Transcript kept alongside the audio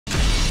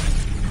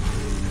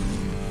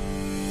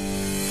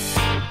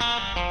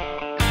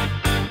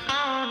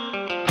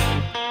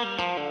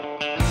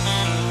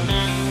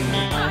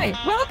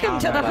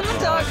the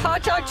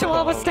hot dog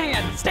chihuahua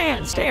stand.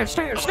 Stand.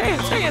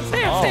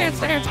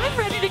 I'm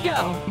ready to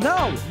go.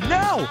 No.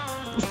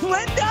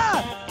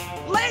 Linda!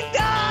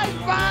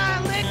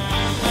 Fine, Linda!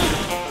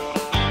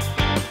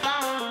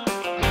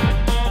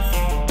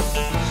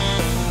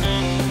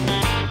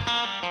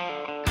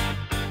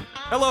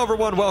 Hello,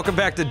 everyone. Welcome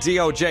back to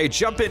DOJ.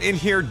 Jumping in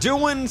here,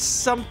 doing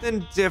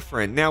something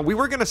different. Now, we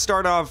were going to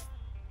start off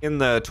in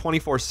the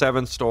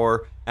 24/7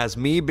 store as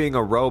me being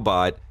a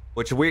robot,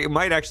 which we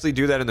might actually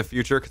do that in the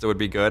future because it would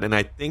be good. And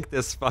I think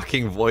this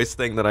fucking voice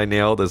thing that I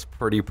nailed is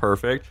pretty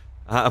perfect.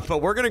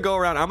 But we're going to go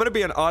around. I'm going to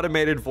be an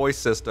automated voice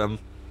system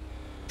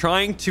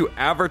trying to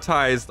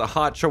advertise the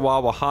hot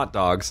Chihuahua hot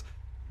dogs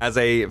as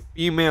a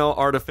female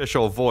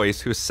artificial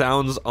voice who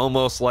sounds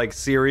almost like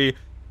Siri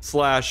 /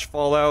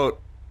 Fallout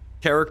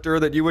character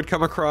that you would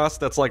come across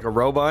that's like a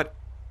robot.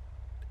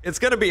 It's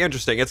going to be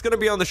interesting. It's going to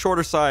be on the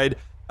shorter side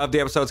of the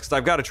episodes because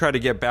I've got to try to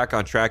get back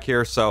on track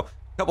here. So a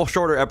couple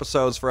shorter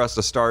episodes for us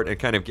to start and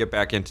kind of get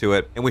back into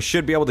it. And we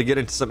should be able to get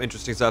into some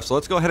interesting stuff. So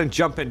let's go ahead and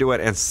jump into it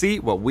and see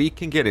what we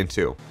can get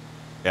into.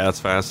 Yeah, that's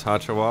fast.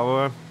 Hot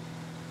Chihuahua.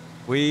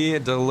 We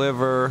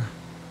deliver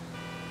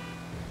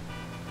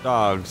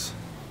dogs.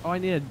 Oh, I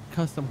need a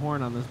custom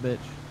horn on this bitch.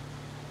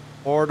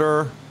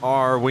 Order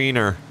our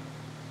wiener.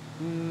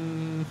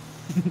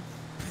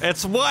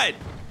 It's what?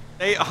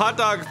 Hot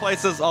dog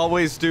places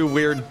always do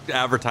weird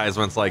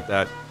advertisements like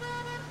that.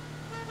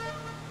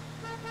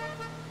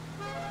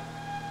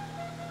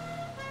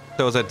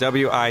 So is it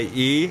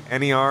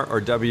W-I-E-N-E-R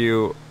or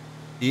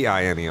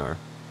W-E-I-N-E-R?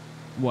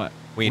 What?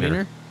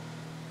 Wiener?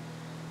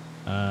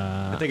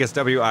 I think it's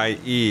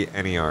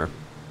W-I-E-N-E-R.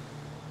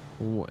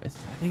 I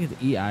think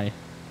it's E-I.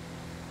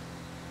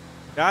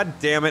 God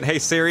damn it. Hey,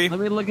 Siri. Let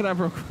me look it up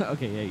real quick.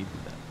 Okay, yeah, you did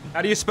that.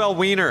 How do you spell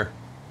wiener?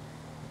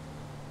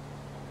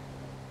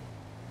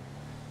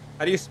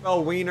 How do you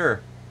spell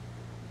wiener?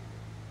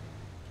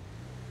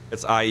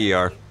 It's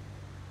I-E-R.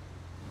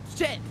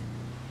 Shit!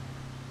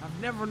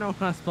 I've never known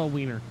how to spell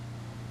wiener.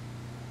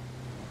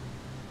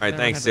 All right,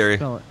 thanks, Siri.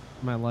 Spell it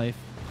in my life.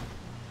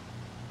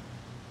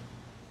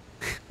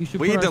 You should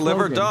We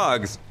deliver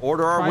dogs.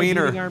 Order our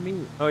wiener. Our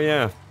meat. Oh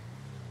yeah.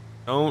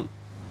 Don't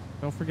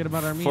forget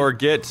about our meat.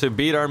 Forget to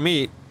beat our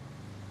meat.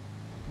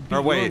 Beat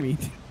or wait. your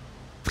meat.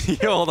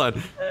 Hold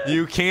on.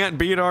 You can't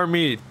beat our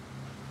meat.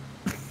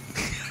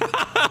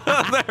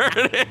 There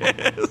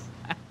it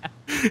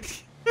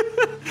is.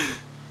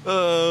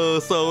 Oh,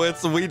 so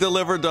it's we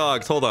deliver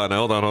dogs. Hold on.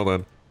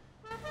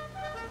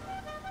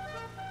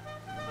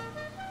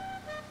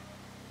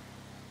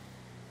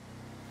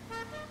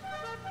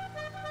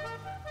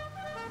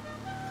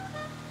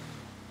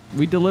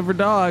 We deliver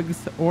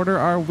dogs. Order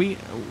our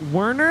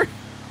Werner?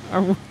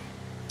 Our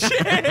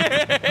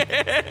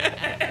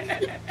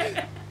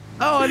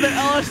Oh, and the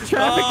LS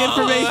traffic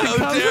information.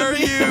 How dare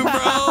you,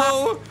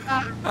 bro?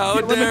 How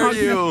dare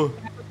you?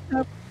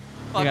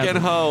 Fucking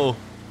hoe.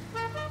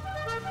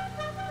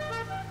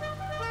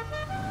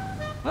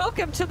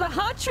 Welcome to the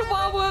hot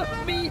Chihuahua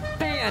meat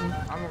van.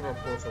 I'm gonna go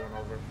pull someone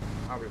over.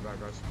 I'll be back,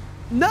 guys.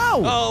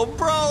 No! Oh,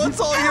 bro, it's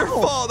all your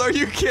fault. Are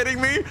you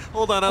kidding me?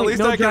 Hold on, at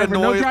least I can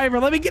annoy. No driver.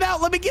 Let me get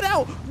out.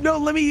 No,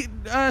 let me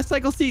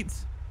cycle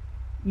seats.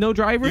 No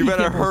driver. You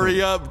better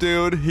hurry up,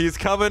 dude. He's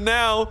coming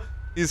now.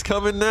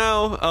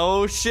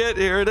 Oh shit,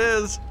 here it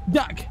is.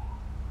 Duck.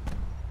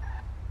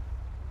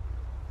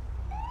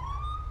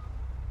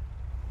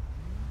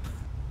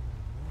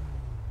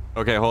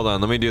 Okay, hold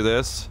on. Let me do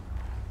this.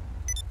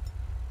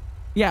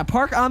 Yeah,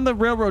 park on the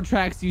railroad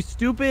tracks, you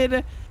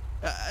stupid.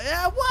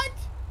 What?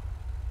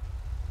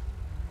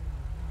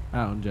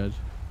 I don't judge.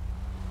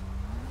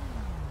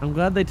 I'm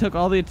glad they took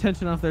all the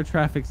attention off their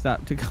traffic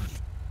stop to go.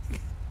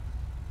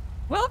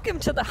 Welcome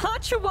to the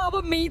hot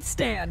Chihuahua meat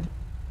stand.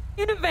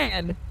 In a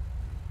van.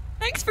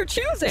 Thanks for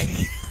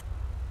choosing.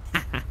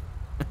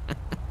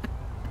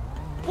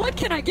 What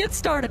can I get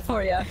started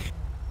for you?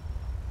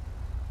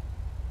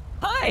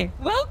 Hi,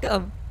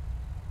 welcome.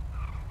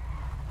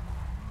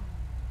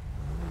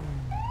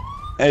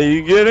 Hey,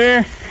 you get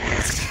here?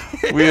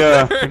 We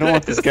don't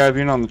want this guy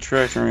being on the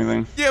tracks or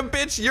anything. Yeah,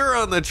 bitch, you're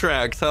on the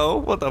tracks, ho.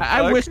 What the fuck?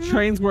 I wish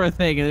trains were a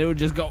thing and it would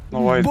just go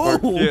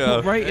boom,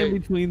 yeah. right in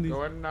between these.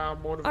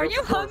 Are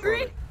you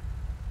hungry?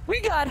 We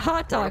got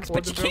hot dogs,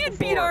 but you can't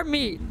beat our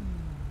meat.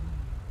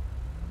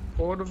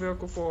 Pull the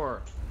vehicle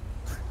forward.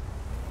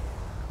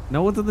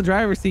 No one's in the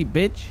driver's seat,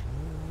 bitch.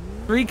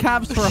 3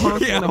 cops for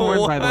honking the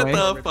horn, by the way.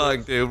 What the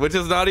fuck, dude? Which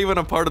is not even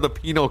a part of the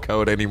penal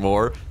code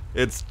anymore.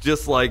 It's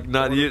just like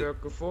not Pull the you.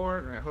 vehicle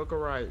forward and hook a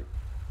right.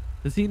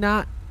 Does he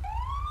not?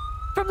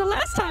 From the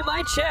last time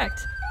I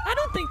checked, I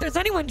don't think there's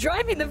anyone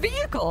driving the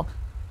vehicle.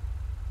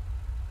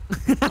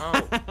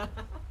 Oh.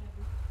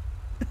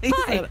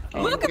 Hi,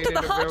 welcome to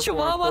the hot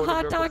Chihuahua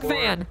hot dog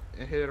van.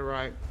 And hit it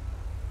right.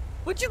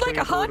 Would you like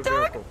a hot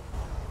dog?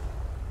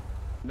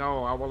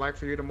 No, I would like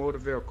for you to move the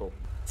vehicle.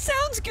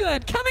 Sounds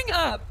good. Coming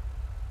up.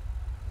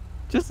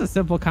 Just a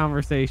simple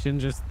conversation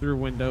just through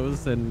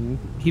windows, and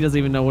he doesn't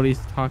even know what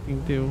he's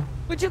talking to.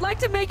 Would you like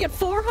to make it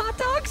 4 hot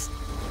dogs?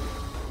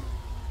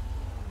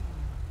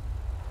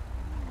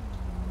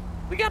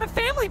 We got a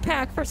family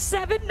pack for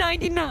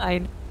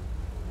 $7.99.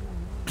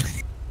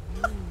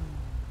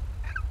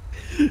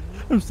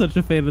 I'm such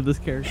a fan of this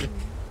character.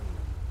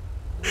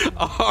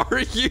 Are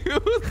you?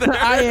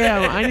 I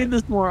am. I need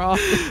this more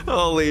often.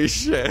 Holy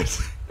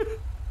shit.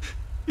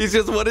 He's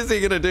just, what is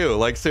he gonna do?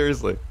 Like,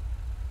 seriously.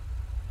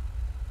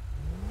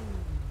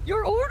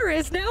 Your order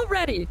is now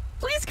ready.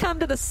 Please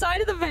come to the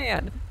side of the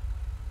van.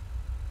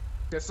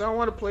 Can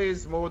someone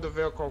please move the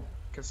vehicle?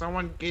 Can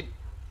someone get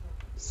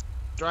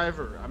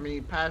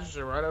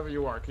passenger, whatever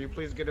you are. Can you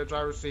please get a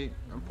driver's seat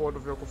and pull the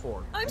vehicle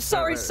forward? I'm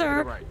sorry,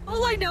 sir. Right.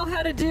 All I know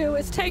how to do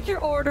is take your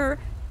order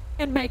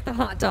and make the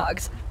hot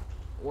dogs.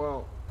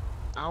 Well,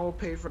 I will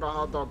pay for the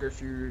hot dog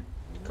if you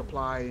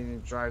comply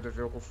and drive the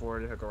vehicle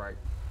forward. Right.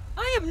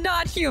 I am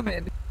not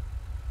human.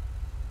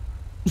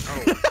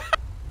 Oh.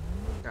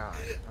 God.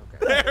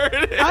 Okay. There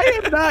it is. I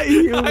am not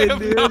human,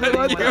 dude. not What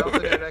Anyone the-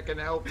 else there that can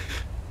help?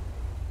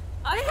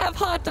 I have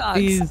hot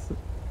dogs.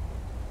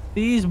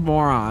 These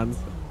morons.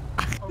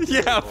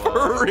 Yeah,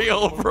 for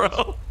real,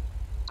 bro.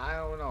 I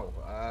don't know.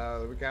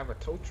 We got a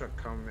tow truck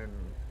coming.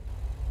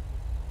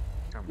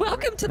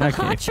 Welcome to the Okay.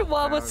 Hot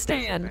Chihuahua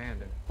stand.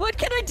 What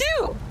can I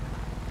do?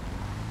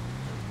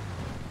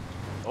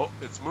 Oh,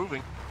 it's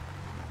moving.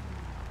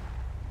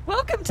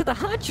 Welcome to the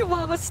Hot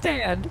Chihuahua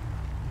stand.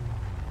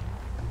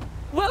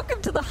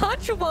 Welcome to the Hot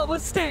Chihuahua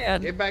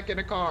stand. Get back in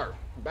the car.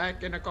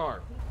 Back in the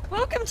car.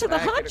 Welcome to the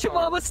Back in Hot the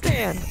Chihuahua car.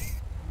 stand.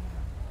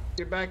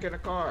 Get back in the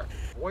car.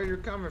 Where you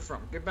coming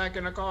from? Get back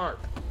in the car.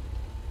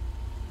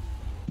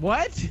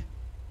 What?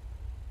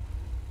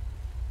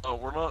 Oh,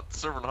 we're not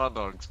serving hot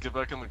dogs. Get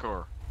back in the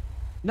car.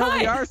 No,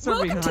 we Hi, are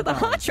serving welcome hot to the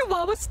Hot dogs.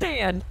 Chihuahua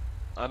stand.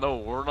 I know,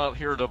 we're not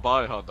here to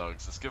buy hot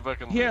dogs. Just get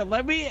back in the Here,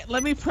 let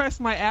me press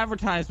my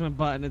advertisement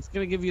button. It's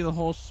gonna give you the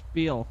whole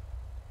spiel.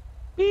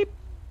 Beep.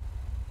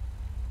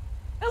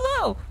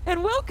 Hello,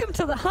 and welcome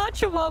to the Hot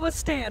Chihuahua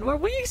stand, where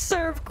we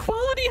serve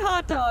quality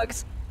hot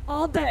dogs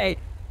all day.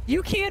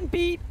 You can't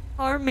beat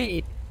our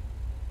meat.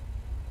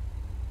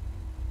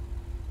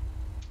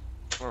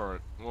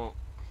 Alright, well,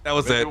 That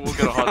was maybe it. we'll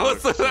get a hot dog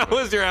that soon.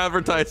 was your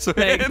advertisement.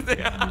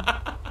 Thanks.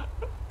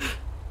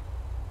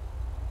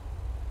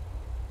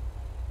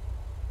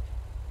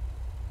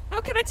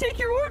 How can I take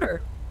your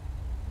order?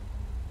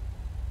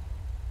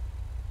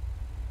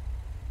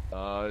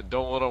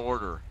 don't want to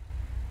order.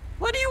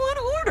 What do you want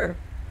to order?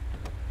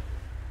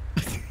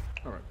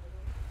 All right.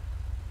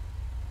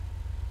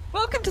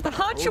 Welcome to the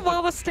Hot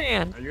Chihuahua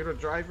stand. Are you the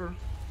driver?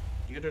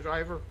 You the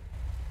driver?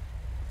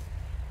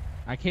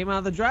 I came out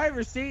of the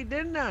driver's seat,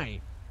 didn't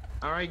I?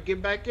 All right,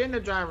 get back in the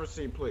driver's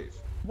seat, please.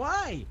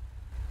 Why?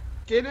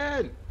 Get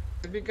in.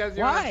 It's because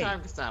you're on Why? a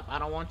time stop. I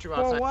don't want you For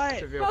outside what?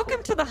 the vehicle.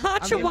 Welcome to the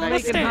Hot I'm Chihuahua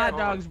just making hot stand.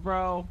 dogs,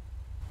 bro.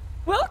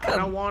 I don't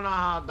Welcome. want a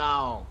hot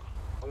dog.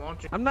 I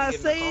want you. I'm to not get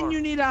in the saying car.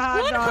 you need a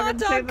hot One dog. hot I'm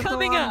dog saying that's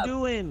coming all up. I'm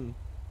doing.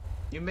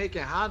 You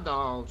making hot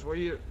dogs? Where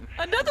you?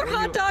 Another where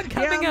hot you- dog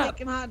coming yeah, I'm up.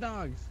 making hot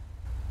dogs.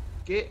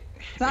 Get.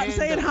 Stop in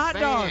saying the hot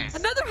van. dogs.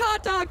 Another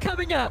hot dog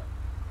coming up.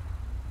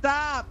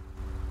 Stop.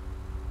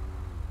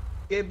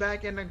 Get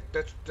back in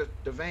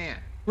the van.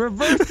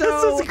 Reverso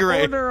This is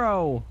great.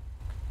 Ordero.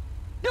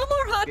 No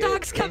more hot Get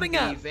dogs coming in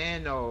up. The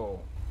van-o.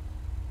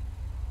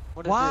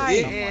 What is Why?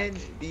 this? Get I'm in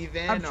like, the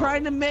van. I'm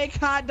trying to make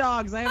hot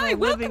dogs. I have Hi, a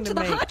welcome living to to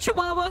the make. Hot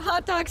Chihuahua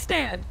hot dog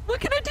stand. What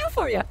can I do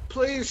for you?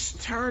 Please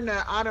turn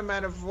that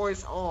automatic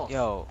voice off.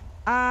 yo,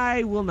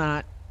 I will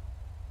not.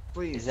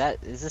 Please.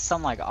 is this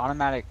some like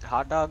automatic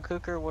hot dog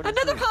cooker? What is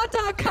Another this? hot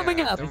dog coming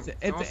Yeah, up. don't-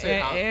 It's say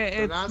hot- do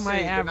it's not my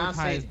say- do not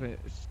say- advertisement.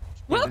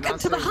 Welcome not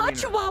to the say Hot wiener.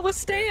 Chihuahua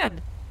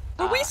stand,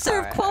 where we serve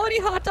alright, quality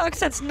hot dogs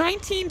since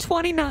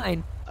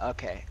 1929.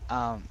 Okay,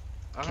 can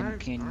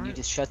Alright, you alright.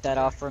 just shut that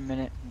off for a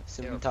minute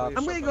so we Yeah, can talk? please.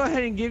 I'm gonna go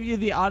ahead and give you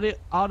the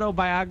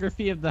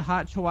autobiography of the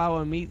Hot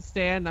Chihuahua meat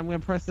stand. I'm gonna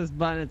press this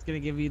button. It's gonna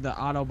give you the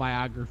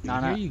autobiography. No,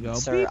 Here you go.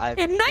 sir. Beep.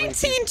 In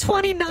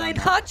 1929,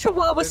 Hot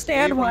Chihuahua Just give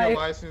me your Standway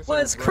license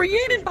was and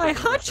created by registration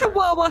Hot for insurance.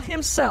 Chihuahua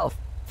himself,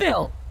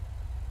 Phil.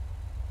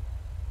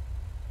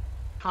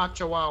 Hot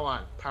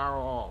Chihuahua, power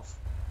off.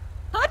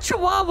 Hot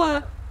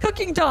Chihuahua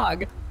cooking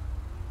dog.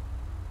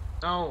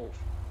 No.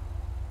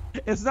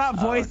 It's not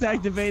voice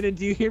activated.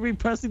 Do you hear me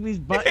pressing these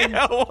buttons,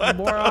 Yeah, what the- No,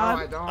 moron?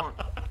 I don't.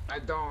 I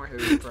don't hear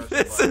you press the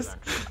This button, is-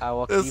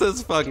 actually. This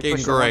is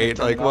fucking great.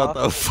 Like, what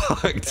the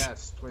fuck?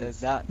 Yes,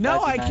 please.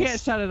 No, I can't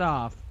shut it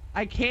off.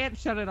 I can't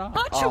shut it off.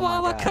 Hot Oh my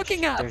Chihuahua gosh.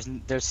 cooking up.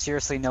 There's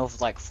seriously no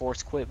like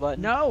force quit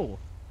button. No.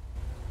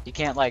 You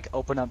can't like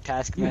open up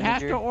Task You have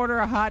Manager. to order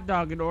a hot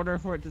dog in order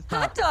for it to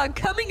Hot stop. dog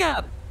coming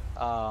up.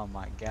 Oh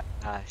my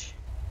gosh.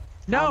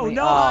 No, How many-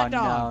 no oh, hot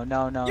dog.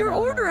 No. Your no,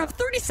 order no. of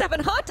 37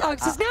 hot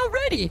dogs is now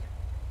ready.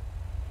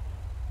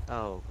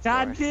 Oh.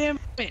 God Lord. damn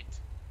it.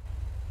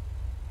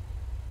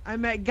 I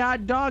meant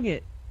God dog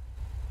it.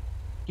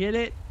 Get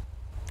it?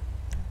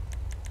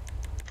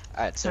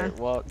 Alright, sir.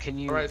 Huh? Well, can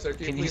you Alright, so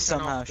can you please turn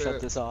somehow off the shut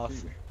this off?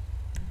 TV?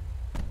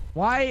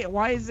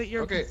 Why is it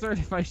your Okay. concern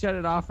if I shut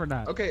it off or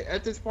not? Okay,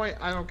 at this point,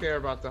 I don't care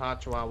about the hot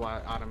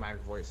chihuahua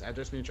automatic voice. I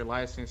just need your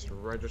license,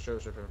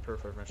 registration, and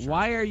proof of insurance.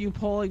 Why are you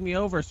pulling me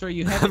over, sir?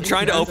 You haven't. I'm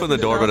trying to open the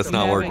door, but it's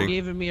not You working. haven't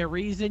given me a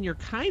reason. You're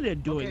kind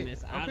of doing Okay,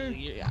 this.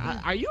 okay.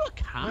 Are you a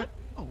cop?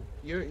 Oh.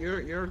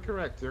 You're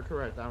correct. You're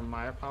correct.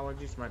 My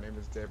apologies. My name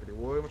is Deputy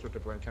Williams with the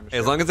Blaine County.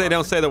 As long as they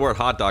don't say the word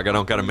hot dog, I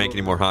don't gotta make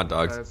any more hot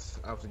dogs. Because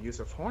of the use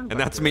of horn. And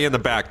that's me in the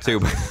back too.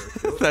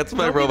 That's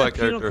my Tell me robot the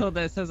penal character. code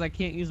that says I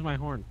can't use my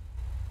horn.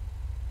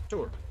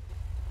 Sure.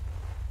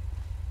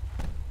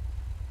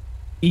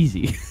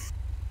 Easy.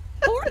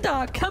 Horn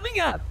dog coming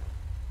up.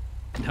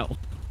 No.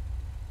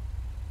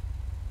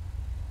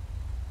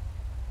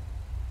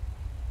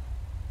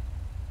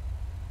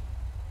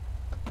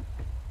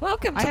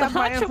 Welcome I to the have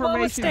my Hot Chihuahua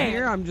information stand.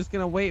 here. I'm just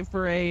gonna wait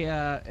for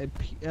a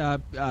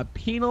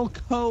penal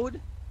code.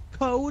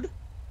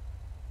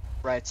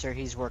 Right, sir.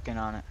 He's working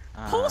on it.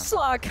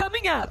 Coleslaw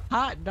coming up.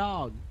 Hot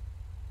dog.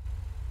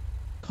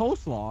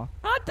 Coleslaw.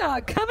 Hot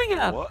dog coming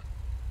up. What?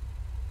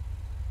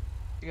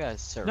 You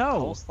guys serve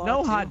No, coleslaw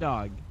no too? hot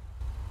dog.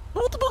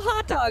 Multiple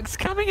hot dogs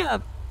coming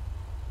up.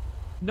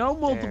 No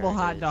multiple There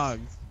it hot is.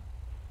 dogs.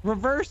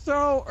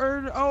 Reverso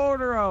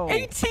ordero.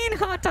 18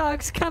 hot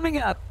dogs coming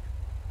up.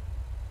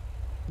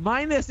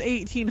 Minus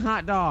 18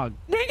 hot dog.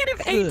 Negative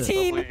Ugh.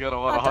 18 We got a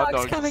lot of hot hot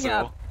dogs dogs to coming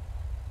sell. up.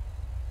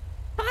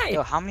 Hi.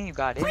 Yo, how many you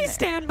got in Please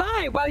there? stand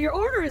by while your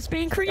order is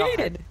being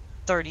created.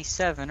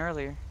 37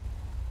 earlier.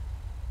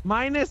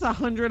 Minus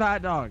 100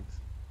 hot dogs.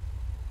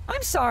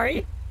 I'm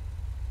sorry.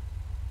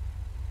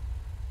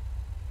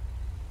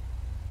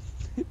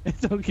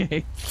 It's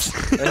okay.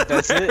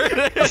 That's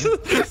it?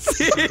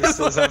 Just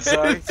says I'm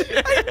sorry?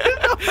 There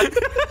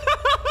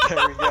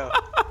we go.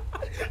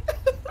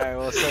 Alright,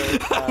 well, so,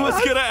 I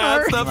was gonna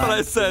add stuff, but I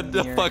mind said,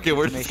 giving me your fuck it,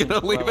 we're just information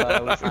gonna leave it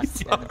while, at we I'm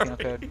find the penal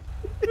sorry. code?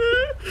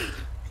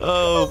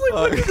 Oh,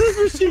 fuck. This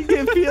machine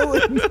get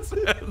feelings.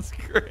 That's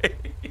great.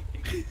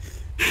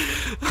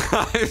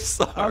 I'm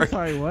sorry. I'm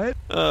sorry, what?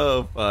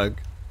 Oh, fuck.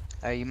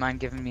 You mind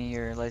giving me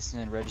your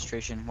license and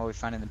registration while we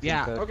find in the penal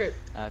Yeah. code? Okay.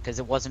 Because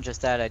it wasn't just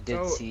that. I did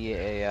So- see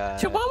a.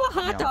 Chihuahua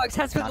Hot you know, Dogs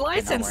has been not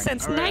licensed wearing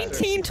since any Alright,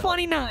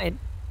 1929.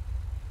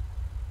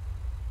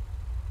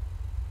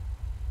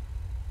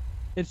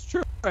 It's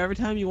true. Every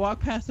time you walk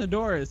past the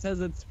door, it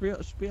says it's spiel.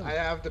 I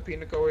have the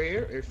penal code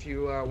here. If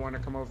you want to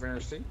come over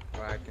and see,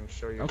 I can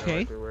show you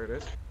Okay. directly where it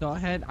is. Go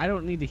ahead. I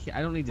don't need to.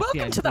 I don't need to see.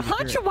 I Welcome just to the need Hot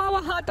hear it.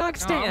 Chihuahua Hot Dog No, I'm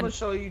stand. gonna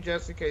show you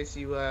just in case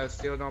you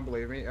still don't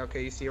believe me.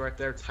 Okay, you see right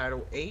there,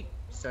 Title 8,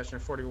 Section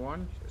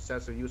 41. It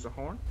says to use a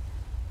horn.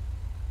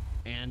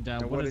 And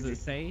And what what does did it you-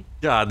 say?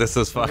 God, this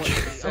is What-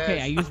 fucking.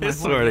 Okay, I use my I horn.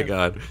 swear to yes.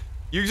 God.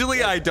 Usually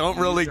Yes, I don't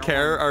use really your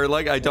care, horn. or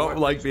like I don't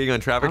like being on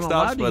traffic I'm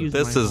stops, allowed to but use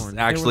this my is horn.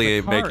 There was actually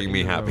a car making in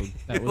me the happy. road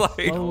that was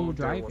Like, slow there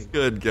driving. was-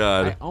 good I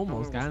God.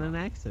 almost got in an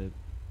accident.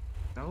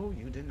 No,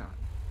 you did not.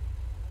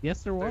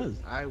 Yes, there was.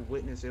 I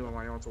witnessed it with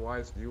my own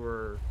eyes. You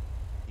were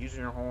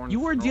using your horn.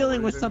 You were for no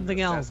dealing with reason, something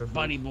else, excessively.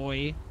 buddy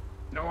boy.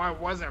 No, I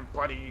wasn't,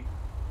 buddy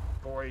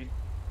boy.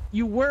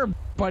 You were,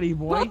 buddy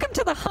boy. Welcome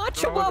to the Hot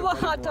Throw the Chihuahua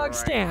buddy Hot boy Dog right.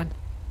 stand.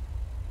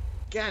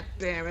 God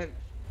damn it.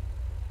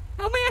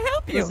 How may I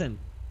help you? Listen,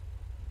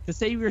 to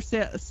save your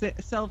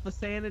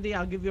self-sanity,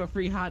 I'll give you a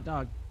free hot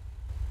dog.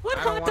 One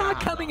I don't hot want a dog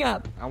hot coming dog.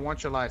 up. I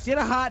want your license. Get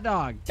a hot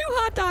dog. 2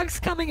 hot dogs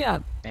coming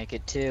up. Make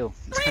it 2.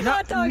 3 No,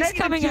 hot dogs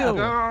negative coming 2. up.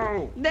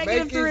 No.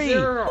 Negative Make it 3.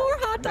 0. 4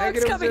 hot dogs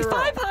Negative coming. 0.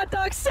 5 hot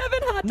dogs. 7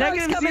 hot dogs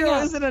Negative coming 0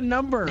 up. isn't a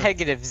number.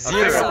 Negative 0.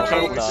 Okay, sorry. I'm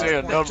totally Hold on.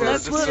 saying numbers.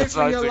 Let's Just look decides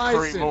for to your create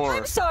license. more.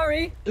 I'm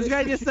sorry. This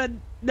guy just said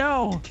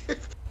no.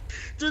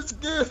 Just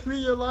give me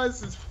your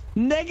license.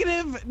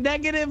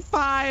 Negative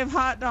 5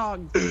 hot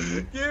dogs.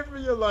 Give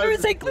me your There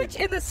is license. a glitch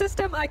in the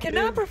system. I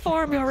cannot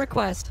perform your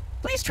request.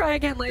 Please try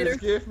again later. Just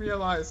give me your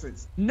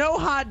license. No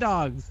hot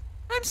dogs.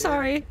 I'm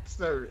sorry.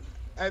 Sir,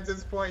 at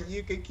this point,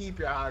 you can keep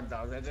your hot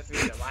dogs. I just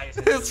need your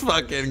license. This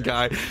fucking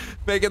guy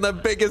making the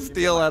biggest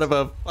deal out of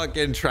a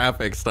fucking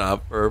traffic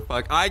stop for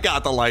fuck. I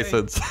got the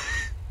license.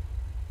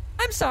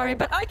 I'm sorry,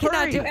 but I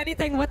cannot Hurry. do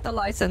anything with the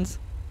license.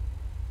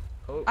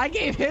 Oh, I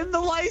gave him the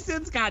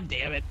license. God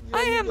damn it. yeah,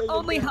 I you am get your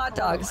only damn hot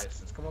car dogs.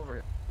 license. Come over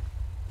here.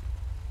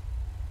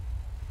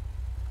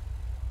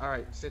 All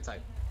right, sit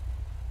tight.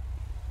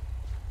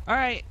 All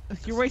right,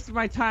 you're wasting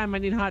my time. I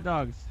need hot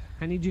dogs.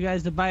 I need you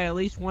guys to buy at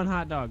least 1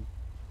 hot dog.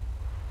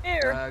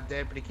 Air.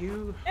 Deputy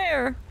Q,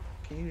 Air.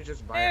 can you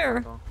just buy Air.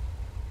 a hot dog?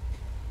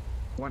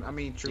 One, I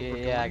mean, Trooper.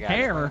 Yeah, I got it.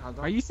 Hair?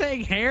 Are you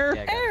saying hair?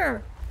 Yeah, I got it.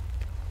 Air.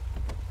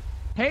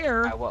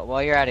 Hair? Alright,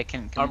 while you're at it,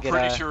 can I'm we get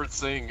pretty sure it's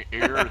saying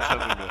air. It's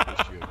having that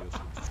issue, I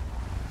guess.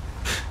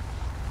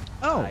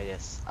 Oh,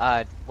 yes.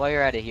 While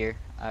you're at it here,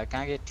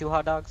 can I get 2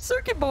 hot dogs?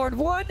 Circuit board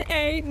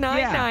 1A99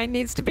 Yeah.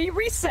 needs to be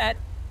reset.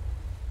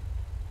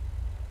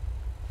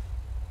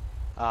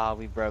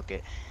 We broke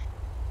it.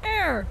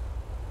 Air.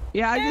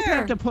 yeah. I just Air.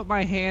 have to put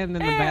my hand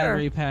in the Air.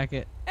 battery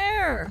packet.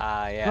 Air.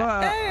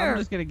 Yeah. Air. I'm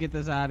just gonna get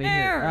this out of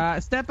Air.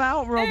 here. Step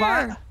out,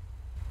 robot. Air.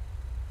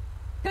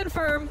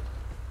 Confirm.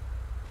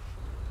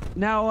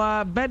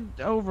 Now, bend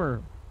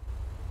over.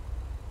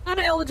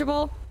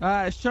 Uneligible.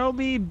 Show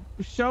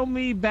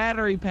me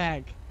battery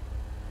pack.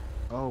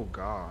 Oh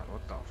God,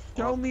 what the fuck?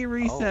 Show me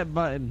reset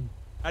button.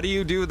 How do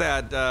you do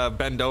that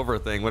bend over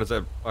thing? What is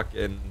that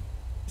fucking...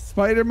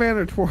 Spider-Man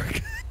or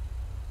Twerk?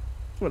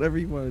 Whatever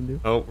you want to do.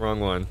 Oh, wrong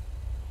one.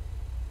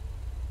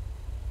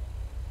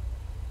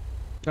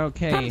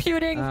 Okay.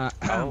 Computing.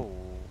 Oh.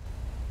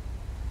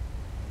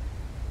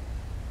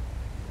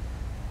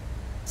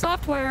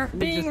 Software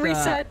being just,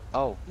 reset.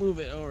 Oh. Move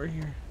it over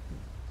here.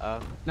 No,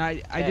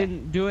 I Okay.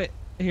 didn't do it.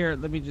 Here,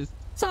 let me just...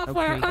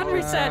 Software Okay.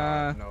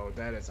 unreset. No,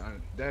 that is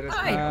that is.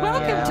 Hi,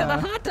 welcome to the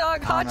hot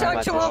dog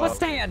about chihuahua this.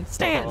 stand.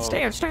 Stand.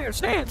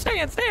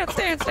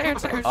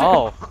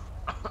 Oh.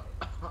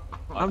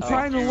 I'm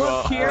trying to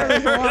look here.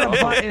 There's a lot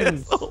of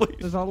buttons.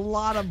 There's a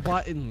lot of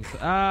buttons.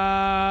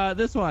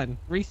 This one.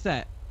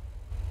 Reset.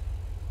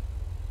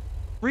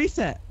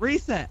 Reset.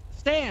 Reset.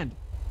 Stand.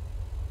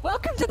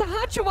 Welcome to the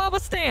hot chihuahua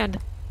stand.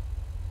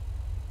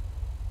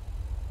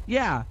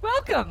 Yeah.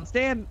 Welcome.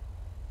 Stand.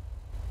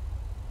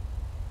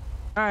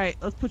 Alright,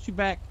 let's put you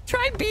back.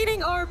 Try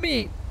beating our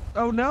meat.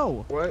 Oh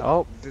no. What?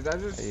 Oh. Did I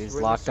just? He's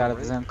witness locked a out of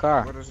his rape? own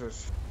car. What is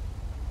this?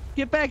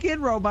 Get back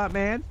in, Robot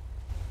Man.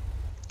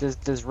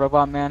 Does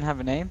Robot Man have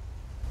a name?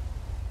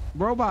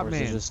 Robot Or is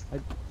it Man. just-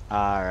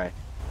 Alright.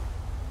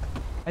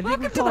 I think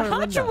Welcome we to call the her hot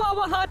Linda.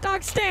 chihuahua hot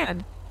dog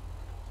stand.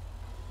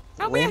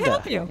 How may I Linda.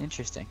 help you?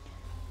 Interesting.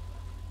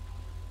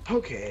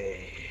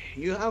 Okay,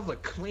 you have a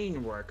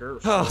clean worker.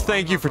 Oh, so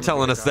thank I'm you not for gonna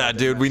telling be us that,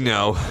 driving dude. We that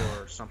know.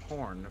 For some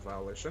horn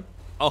violation.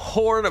 A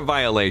horn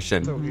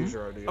violation. So here's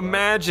your idea.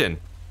 Imagine.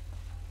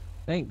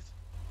 Thanks.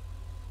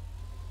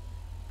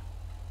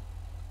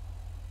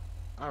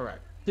 All right.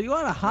 So you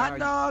want a hot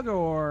Now dog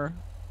or...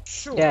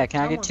 Sure. Yeah, can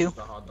I how get much two? is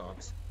the hot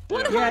dogs?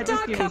 One Yeah, hot just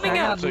dog give me coming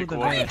some. up. Take one.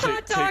 20 Take-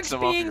 hot take dogs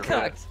some off being your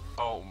head. cooked.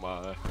 Oh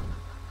my.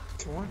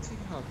 20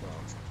 hot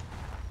dogs.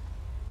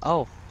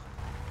 Oh.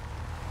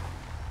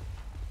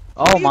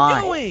 What Oh are you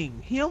my.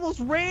 doing? He almost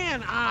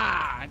ran.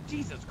 Ah,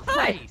 Jesus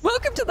Hi, Christ.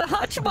 welcome to the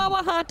hot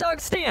chihuahua hot dog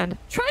stand.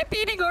 Try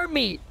beating our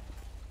meat.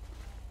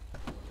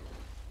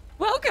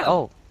 Welcome.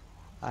 Oh.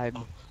 I'm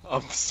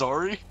I'm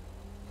sorry.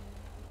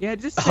 Yeah,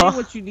 just say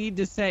what you need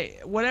to say.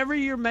 Whatever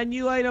your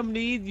menu item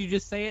needs, you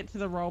just say it to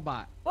the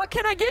robot. What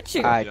can I get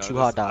you? Alright, Yeah, two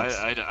this- hot dogs.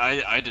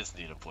 I just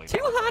need a plate. Two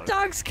hot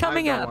dogs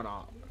coming I got up. one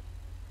off.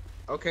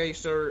 Okay,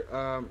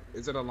 sir.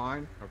 Is it a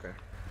line? Okay.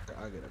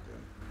 I'll get it then.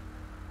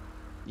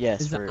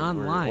 Yes, Is it we're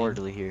online?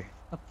 orderly here.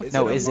 Is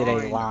No, it a is it a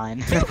line?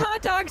 line? Two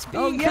hot dogs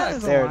Oh, being yeah, cooked.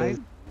 there's a There it line. is.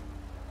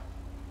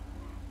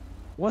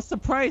 What's the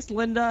price,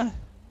 Linda?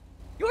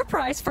 Your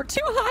price for two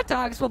hot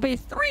dogs will be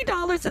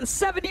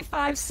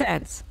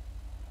 $3.75.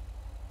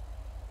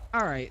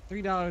 All right,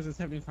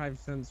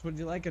 $3.75. Would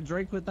you like a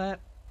drink with that?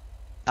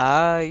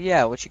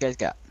 Yeah, what you guys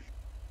got?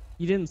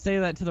 You didn't say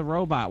that to the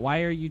robot.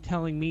 Why are you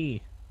telling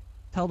me?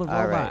 Tell the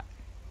All robot. right.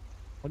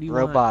 What do you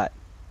want? Robot,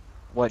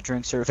 what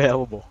drinks are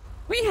available?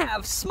 We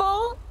have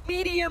small,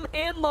 medium,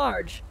 and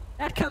large.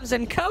 That comes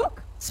in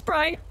Coke,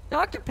 Sprite,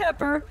 Dr.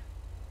 Pepper,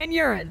 and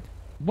urine.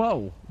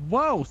 Whoa,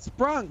 whoa,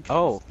 Sprunk.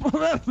 Oh.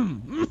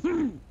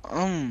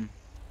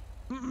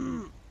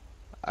 Mm.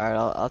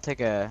 Alright, I'll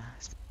take a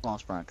small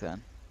sprunk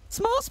then.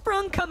 Small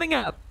sprung coming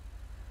up.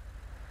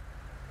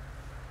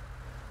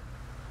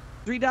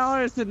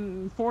 $3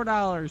 and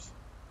 $4.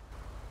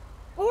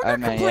 Order Alright,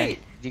 man, yeah. complete.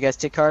 Do you guys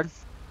take card?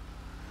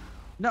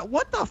 No,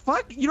 what the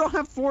fuck? You don't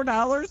have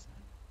 $4?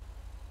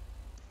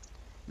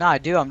 No, I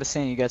do. I'm just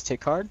saying you guys take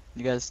card?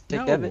 You guys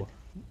take No. debit?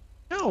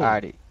 No.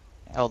 Alrighty.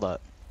 Hold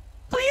up.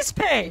 Please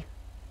pay.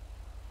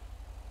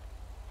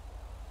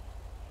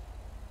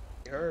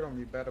 You heard him.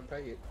 You better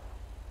pay it.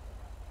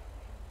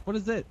 What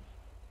is it?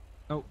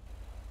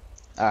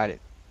 Alrighty.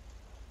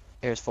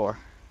 Here's 4.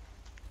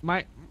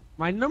 My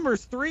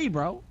number's 3,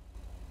 bro.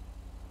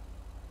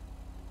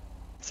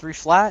 3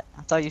 flat?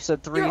 I thought you said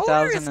Your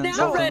order is 3,000 and now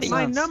something ready.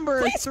 My cents. number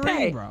is Please 3,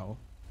 pay. bro.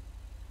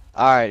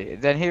 Alrighty,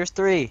 then here's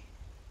 3.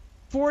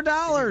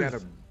 $4. You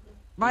gotta-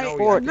 My No, I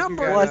Four- think you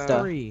number what is the-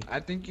 3. I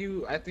think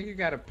you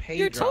gotta pay.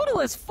 Your drop.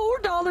 total is You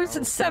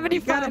gotta pay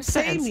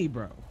 $4.75. me,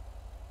 bro. You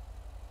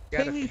Pay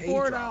gotta me pay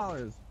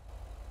 $4.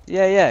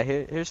 Yeah,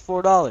 here's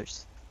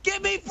 $4.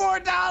 Give me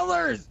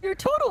 $4. Your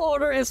total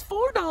order is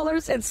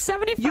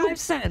 $4.75.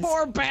 You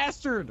poor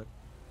bastard.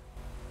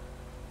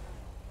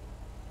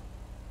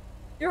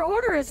 Your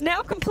order is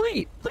now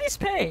complete. Please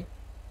pay.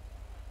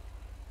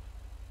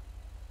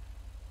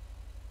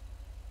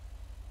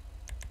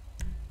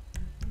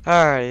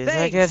 Alright, is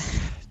that good?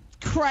 Thanks.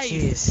 Christ.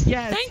 Jeez.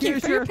 Yes, Thank you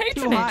here's for your 2 hot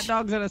patronage.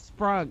 dogs and a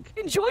sprunk.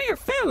 Enjoy your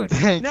food.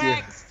 Thank you.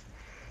 Next.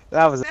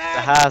 That was a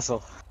Next.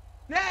 hassle.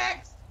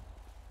 Next.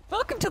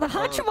 Welcome to the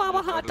hot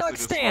chihuahua hot dog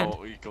stand.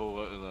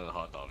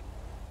 Hot dog.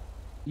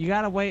 You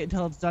gotta wait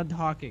until it's done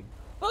talking.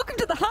 Welcome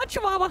to the hot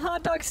chihuahua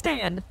hot dog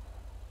stand.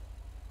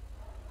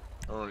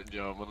 Alright,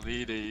 yeah, I'm gonna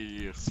need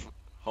a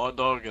hot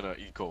dog and a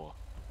E. cola.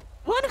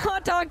 One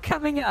hot dog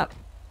coming up.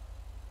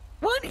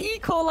 One E.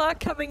 cola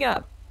coming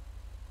up.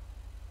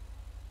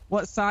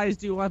 What size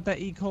do you want that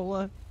E.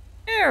 cola?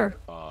 Air.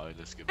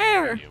 Just give me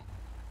Air. a medium.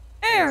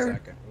 Wait a Air.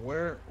 second.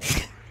 Where?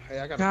 Hey,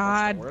 I got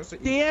God a question. Where's the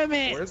damn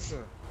it. Where's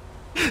the?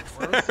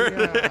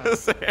 There it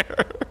is.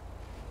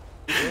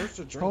 Where's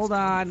the drinks Hold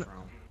coming on. from?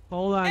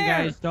 Hold on,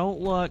 Air. guys. Don't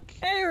look.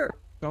 Air.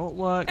 Don't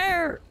look.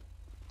 Air.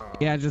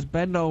 Yeah, just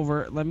bend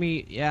over. Let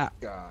me. Yeah.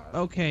 God.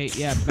 Okay.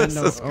 Yeah. Bend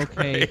This is over.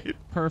 Okay. great.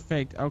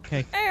 Perfect.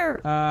 Okay. Air.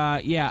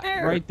 Yeah.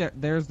 Air. Right there.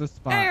 There's the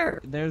spot.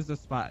 Air. There's the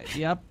spot.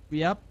 Yep.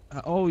 Yep.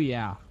 Oh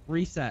yeah.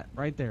 Reset.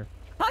 Right there.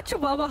 Hot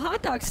Chihuahua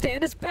hot dog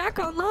stand is back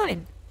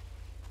online.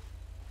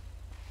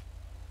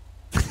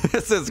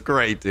 This is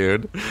great,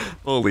 dude.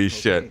 Holy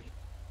shit.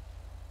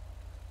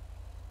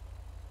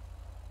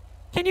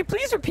 Can you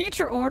please repeat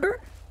your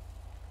order?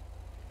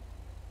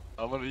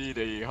 I'm gonna eat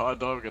a hot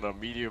dog and a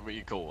medium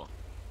E-cola.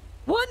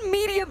 1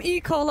 medium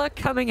E-cola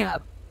coming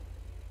up.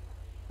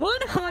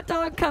 1 hot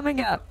dog coming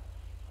up.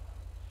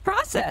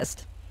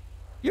 Processed.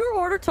 Your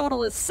order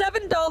total is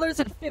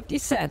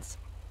 $7.50.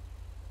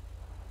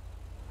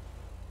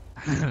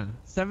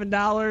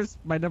 $7.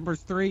 My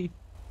number's 3.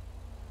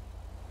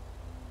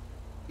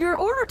 Your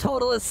order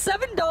total is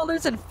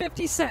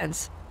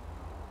 $7.50.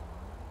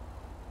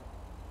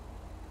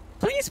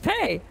 Please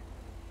pay.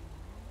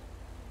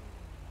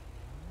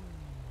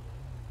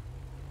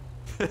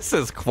 This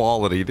is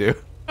quality, dude.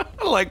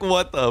 Like,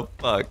 what the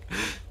fuck?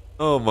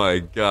 Oh my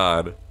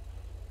god.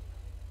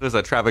 There's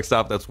a traffic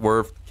stop that's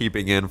worth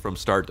keeping in from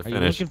start to Are you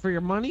finish. looking for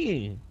your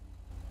money?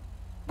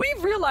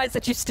 We've realized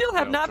that you still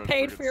have Yeah, not I'm trying to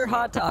paid forget for your the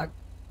hot dog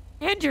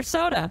and your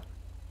soda.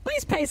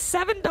 Please pay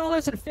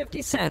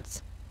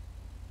 $7.50.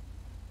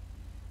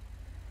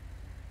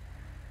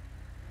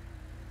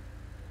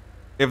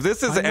 If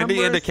this is My any number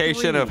is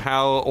indication 3. of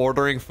how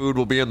ordering food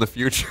will be in the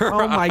future,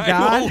 Oh my I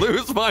God. will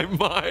lose my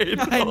mind.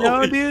 I know,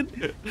 Holy dude.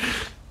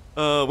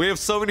 shit. We have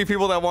so many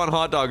people that want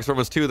hot dogs from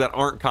us too that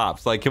aren't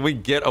cops. Like, can we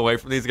get away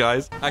from these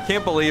guys? I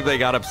can't believe they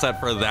got upset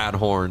for that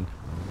horn.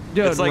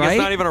 Dude, It's like right?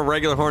 it's not even a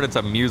regular horn; it's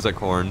a music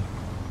horn.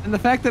 And the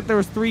fact that there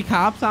was 3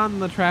 cops on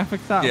the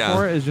traffic stop Yeah.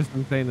 for it is just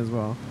insane as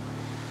well.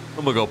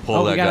 I'm gonna go pull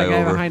Oh, we that got guy a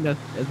guy over. behind us.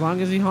 As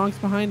long as he honks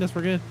behind us,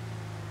 we're good.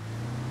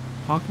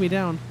 Honk me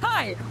down.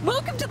 Hi,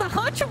 welcome to the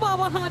Hot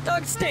Chihuahua hot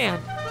dog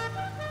stand.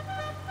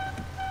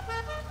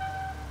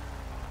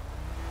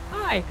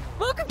 Hi,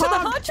 welcome to the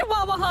Honk. Hot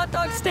Chihuahua hot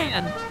dog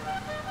stand.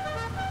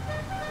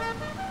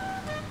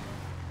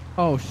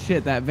 Oh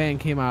shit, that van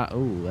came out.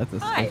 Ooh, that's a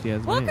Hi, sketchy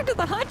ass welcome van. to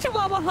the Hot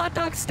Chihuahua hot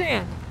dog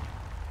stand.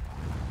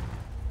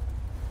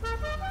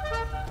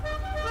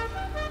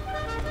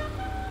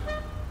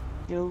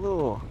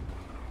 Hello.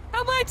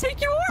 How may I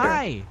take your order?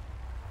 Hi.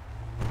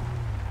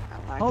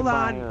 I'd like Hold to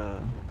buy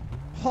on.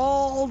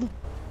 Hold.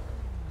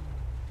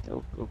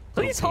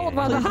 Please okay. hold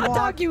while the Please hot walk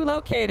dog you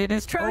located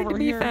is trying over to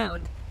be here.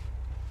 found.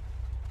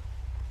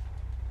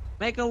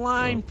 Make a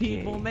line, Okay.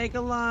 people. Make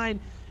a line.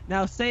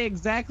 Now say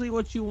exactly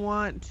what you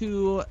want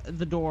to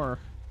the door,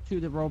 to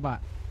the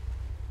robot.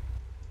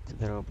 To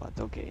the robot.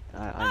 Okay.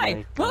 I Hi,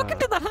 like, welcome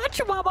to the Hot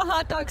Chihuahua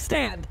hot dog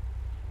stand.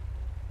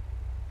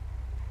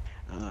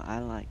 I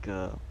like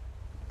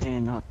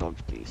 10 hot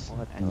dogs, please,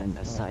 and then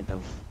a side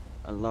of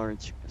a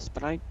large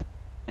Sprite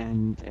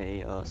and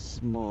a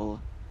small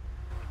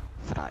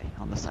fry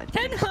on the side.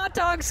 10 please. hot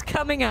dogs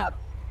coming up.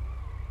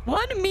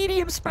 1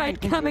 medium Sprite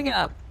Thank you. coming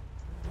up.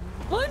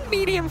 1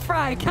 medium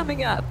fry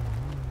coming up.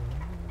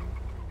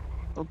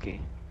 Okay.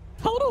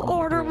 Total Oh,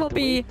 order we have will to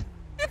be wait.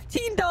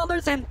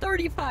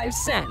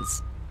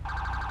 $15.35.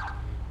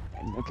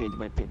 Okay,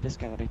 do I pay this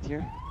guy right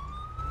here?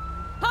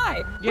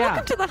 Hi, Yeah.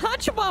 welcome to the Hot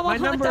Chihuahua My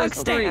hot number dog is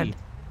stand.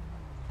 3.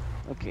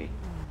 Okay.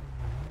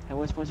 How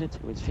much was it?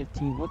 It was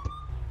 15. What?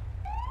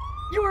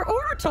 Your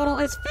order total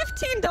is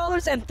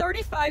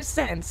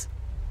 $15.35.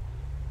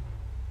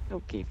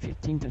 Okay,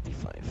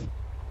 15.35.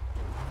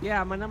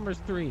 Yeah, my number's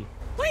 3.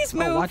 Please Oh,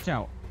 move. watch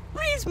out.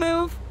 Please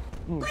move.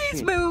 Oh, Please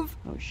shit. move.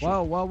 Oh shit.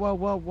 Whoa, whoa, whoa,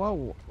 whoa,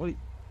 whoa. What?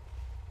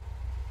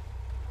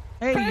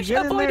 Hey, Crash you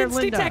get in there, avoidance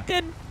Linda.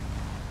 detected.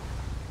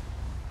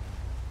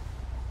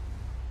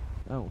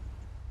 Oh.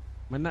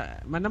 My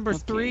number's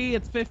Okay. 3.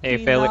 It's Hey,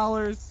 Philly.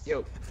 $15.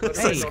 Yo, This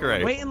Hey, is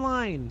great. wait in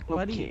line,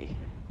 buddy. Okay.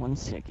 1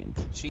 second.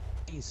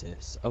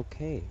 Jesus.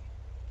 Okay.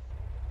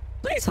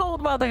 Please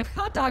hold while the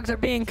hot dogs are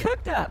being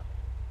cooked up.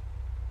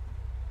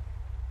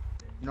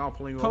 no,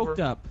 pulling you Coked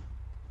over. up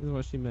is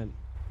what she meant.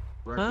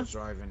 Reckless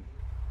driving.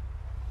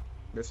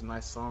 It's a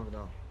nice song though.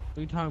 What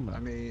are you talking about? I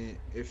mean,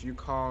 if you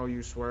call,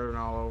 you swerving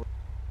all over.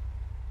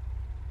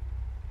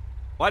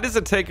 Why does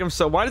it take him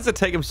so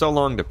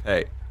long to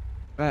pay?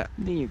 There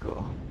you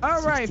go.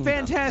 All right, $16.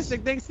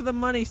 fantastic. Thanks for the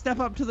money. Step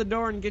up to the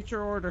door and get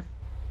your order.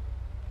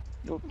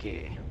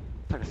 Okay.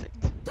 Perfect.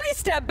 Please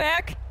step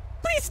back.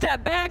 Please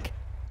step back.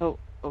 Oh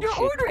Your shit.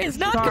 order is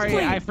not Sorry,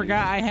 complete. I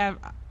forgot. I'm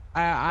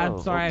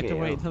Oh, sorry. I have to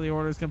okay, wait oh. till the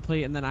order's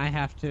complete, and then I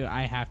have to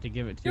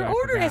give it to you. Your I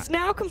order forgot. is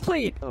now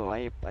complete. Oh,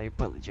 I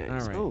apologize.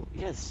 All right. Oh,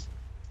 yes.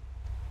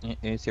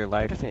 Is your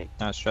life Perfect.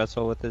 not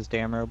stressful with this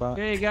damn robot?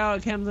 There you go.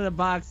 It comes in a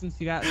box since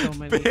you got so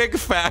many. Big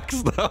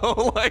facts,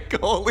 though. Like,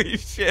 holy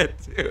shit,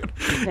 dude.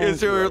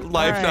 Is your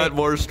life Alright. not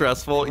more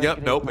stressful? Like Yep.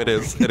 it Nope.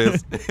 is It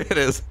is. It is. It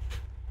is.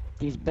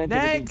 These better be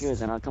Next.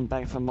 good, and I'll come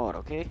back for more,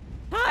 okay?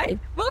 Hi,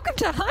 welcome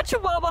to Hot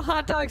Chihuahua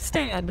hot dog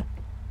stand.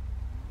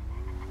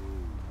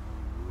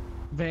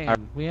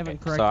 Van, we haven't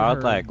corrected So I'd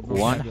her like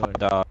one vocabulary. hot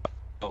dog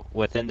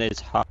within this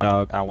hot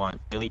dog, I want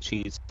chili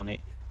cheese on it,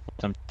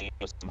 some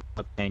tomatoes, some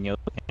jalapenos,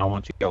 and I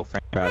want you to go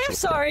French fries. I'm with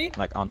sorry. it,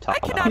 like on top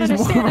I of cannot that.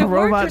 He's understand more of a a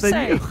word robot you're than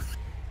saying.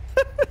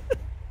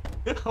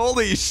 you.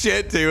 Holy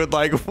shit, dude!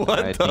 Like, what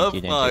I the think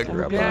you didn't fuck? get the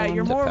robot Yeah,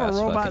 you're to more of pass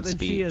a robot fucking than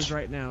she is speech.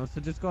 right now.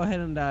 So just go ahead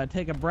and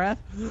take a breath,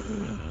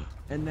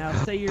 and now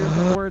say your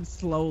words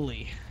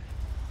slowly.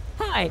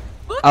 Hi.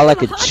 I welcome like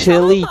to a the hot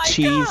chili dog. Oh my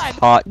cheese God.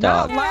 hot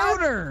Not dog.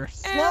 louder,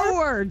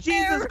 slower.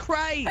 Jesus air,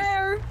 Christ.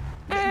 Air.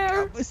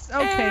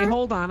 Okay, air.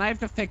 hold on. I have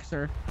to fix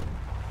her.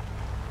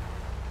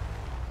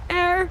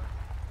 Air.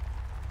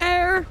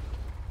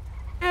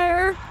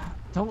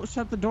 Don't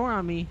shut the door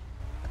on me.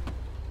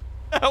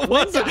 That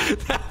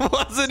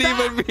wasn't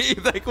even me.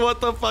 Like, what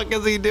the fuck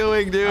is he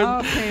doing, dude?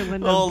 Okay,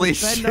 Linda. Holy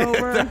just shit, bend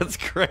over. that's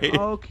great.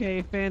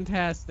 Okay,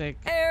 fantastic.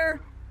 Air.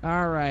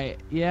 All right.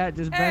 Yeah,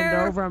 just bend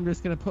Air. over. I'm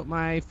just gonna put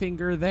my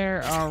finger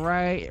there. All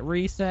right.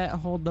 Reset.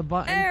 Hold the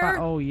button. Air.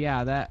 Oh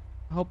yeah, that.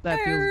 Hope that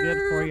feels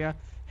good for you.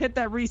 Hit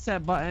that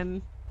reset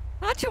button.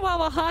 Hot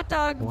Chihuahua hot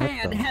dog What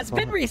van the has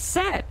been fuck?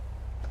 reset.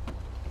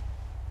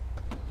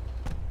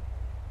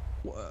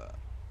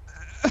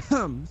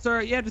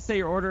 Sir, you have to say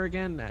your order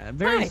again,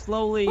 very Hi.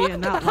 slowly Welcome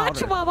and to the not Hot louder.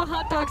 Chihuahua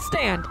hot dog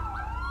stand.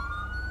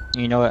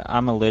 You know what?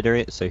 I'm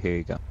illiterate, so here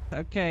you go.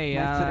 Okay,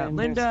 My friend,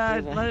 Linda,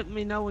 there's a- let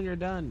me know when you're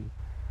done.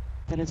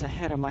 That is a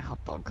head on my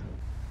hot dog.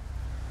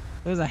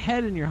 There's a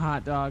head in your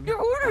hot dog. Your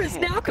order A is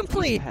head, now a piece of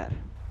complete. head.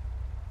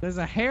 There's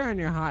a hair in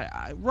your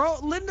hot.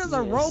 Linda's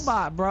a Yes.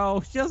 robot,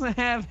 bro. She doesn't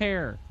have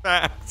hair.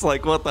 It's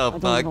like, what the I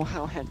don't know fuck?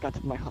 how head got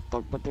in my hot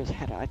dog, but there's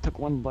head. I took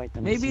one bite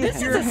and Maybe it's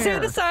it's head. This is a your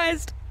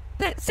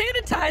hair.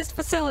 sanitized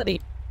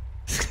facility.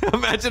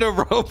 Imagine a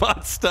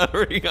robot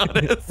stuttering on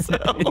You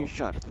itself.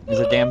 shut. Is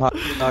the damn hot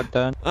dog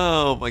done?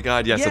 Oh my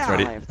god, yes, it's Yeah.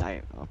 ready.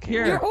 Okay.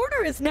 Here. Your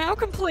order is now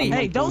complete.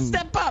 Hey, don't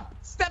step up.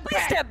 Step Please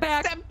back. step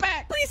back. Step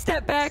back. Please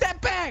step back.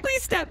 Step back.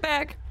 Please step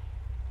back.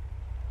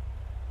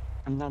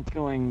 I'm not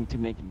going to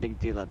make a big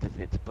deal out of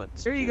it, but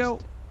Here you go.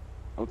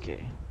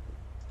 Okay.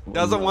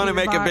 Doesn't want to your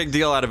make a box. big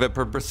deal out of it,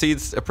 but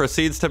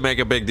proceeds to make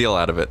a big deal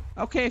out of it.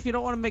 Okay, if you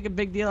don't want to make a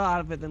big deal out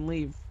of it, then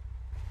leave.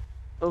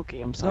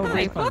 Okay, I'm No sorry. Hi,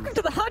 refund. welcome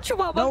to the Hot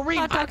Chihuahua No hot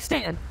refund. dog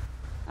stand.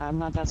 I'm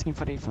not asking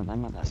for refund.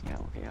 I'm not asking.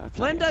 Okay, I'm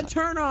sorry, Linda, I'm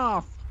sorry. turn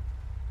off.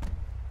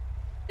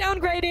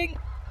 Downgrading.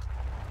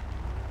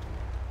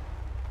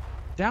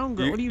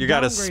 Downgrade. What are you You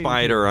got a downgrading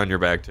spider on your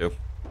back too.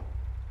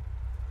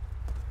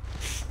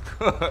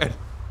 Good.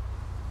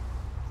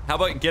 How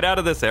about get out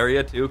of this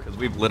area too? Because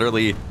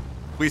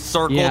we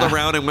circled Yeah.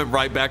 around and went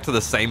right back to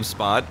the same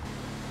spot.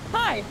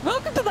 Hi,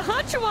 welcome to the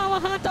Hot Chihuahua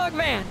hot dog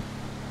van.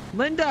 to?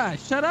 Linda,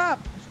 shut up.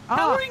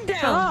 Powering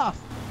Shut down.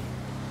 off.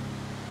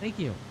 Thank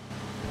you.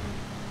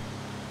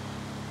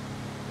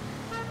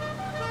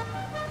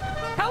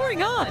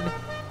 Powering on.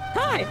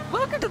 Hi,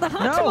 welcome to the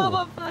Hot No.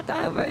 Chihuahua hot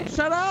dog van.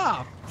 Shut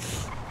off.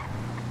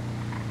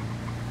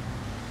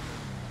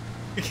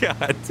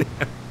 God damn.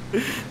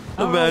 I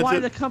don't know why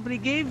Imagine. the company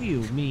gave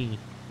you me.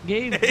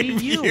 Gave me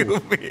Gave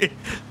you. me.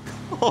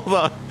 Hold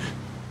on.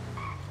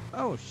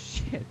 Oh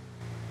shit.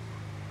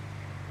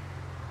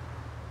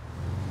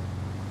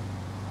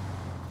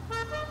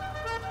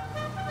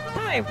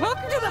 Hi,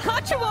 welcome to the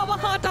Hot Chihuahua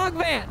hot dog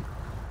van.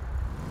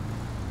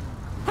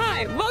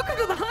 Hi, welcome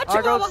to the Hot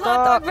Chihuahua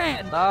hot dog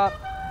van. Stop.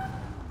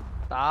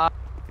 Stop.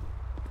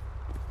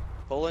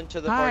 Pull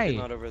into the Hi. parking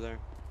lot over there.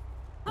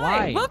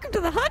 Hi, Why? welcome to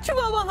the Hot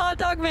Chihuahua hot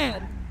dog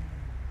van.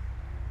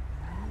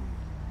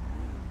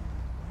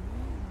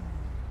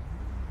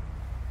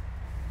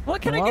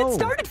 What can I Hello? get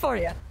started for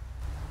you?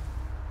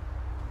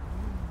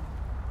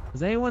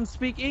 Does anyone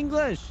speak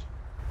English?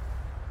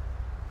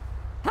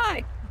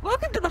 Hi,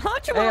 welcome to the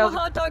Hot Hey, Chihuahua how's it-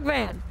 hot dog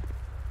van.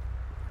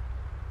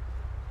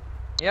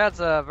 Yeah, it's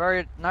a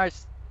very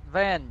nice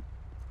van.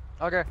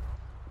 Okay.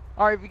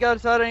 Alright, have you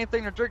guys had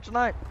anything to drink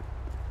tonight?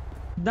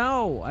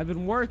 No, I've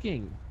been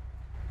working.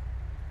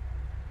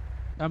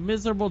 A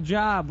miserable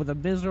job with a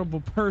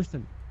miserable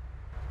person.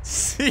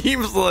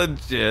 Seems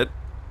legit.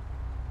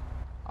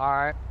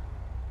 Alright.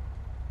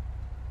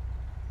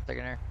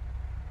 Taking here.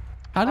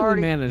 How do we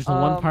Alrighty, manage the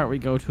one part we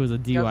go to as a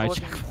You guys DUI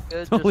looking check?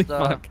 good? Holy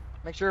Just, fuck.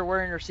 make sure you're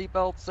wearing your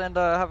seatbelts and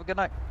have a good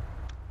night.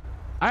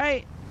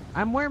 Alright,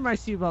 I'm wearing my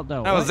seatbelt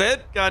though. That was What?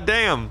 it? God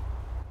damn.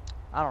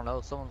 I don't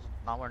know, someone's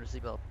not wearing a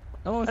seatbelt.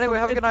 Oh, Anyway,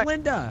 have a it's good night.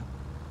 Linda.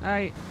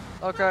 Alright.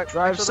 Okay.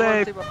 Drive make sure they're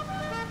wearing safe. seatbelts.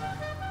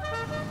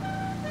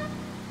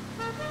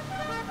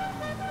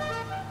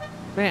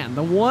 Man,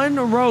 the one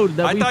road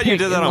that I we thought you picked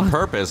did that in on Los-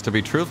 purpose, to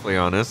be truthfully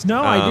honest.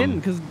 No, I didn't,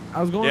 because I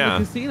was going yeah. to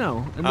the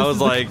casino. And I this was is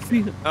the like,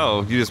 casino.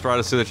 oh, you just brought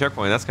us to the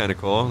checkpoint. That's kind of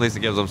cool. At least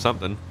it gives them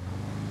something.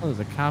 Oh, there's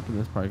a cop in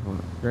this parking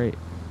lot. Great.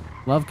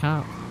 Love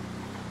cops.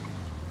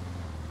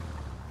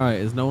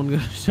 Alright, is no one going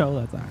to show?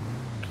 That's alright.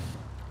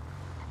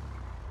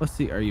 What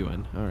seat are you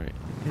in? Alright.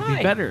 It'd Hi,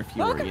 be better if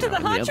you were, welcome you to know, the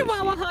in the Hot other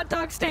Chihuahua seat. hot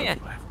dog stand.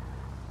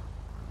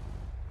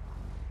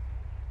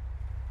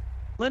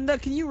 Linda,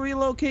 can you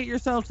relocate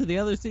yourself to the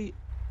other seat?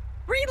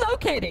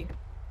 Relocating.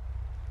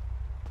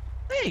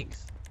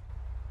 Thanks.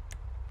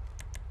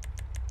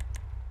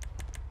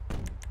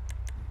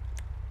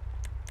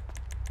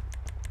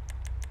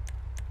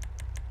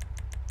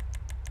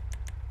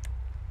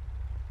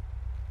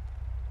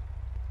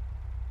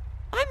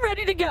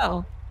 ready to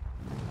go.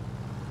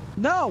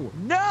 No,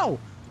 no!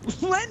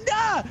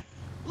 Linda!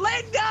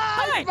 Linda!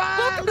 Hi,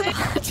 welcome to the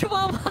Hot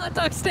Chihuahua hot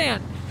dog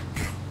stand.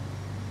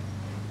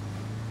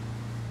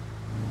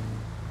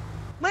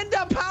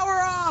 Linda,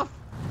 power off!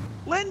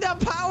 Linda,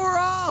 power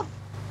off!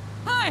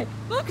 Hi,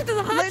 welcome to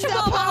the Hot Linda,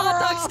 Chihuahua power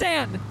hot dog off!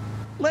 stand.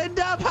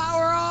 Linda,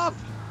 power off!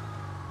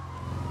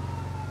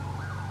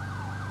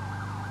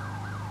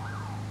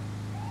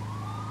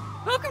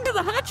 Welcome to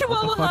the Hot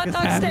Chihuahua What the fuck hot is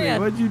dog happening?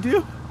 stand. What'd you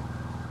do?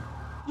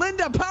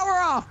 Linda, power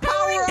off! Power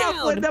Powering off,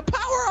 down. Linda,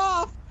 power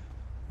off!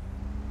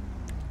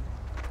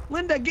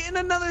 Linda, get in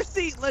another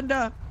seat,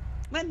 Linda!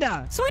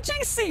 Linda! Switching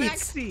Back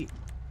seats. seat!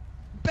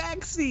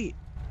 Back seat!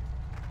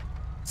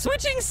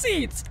 Switching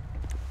seats.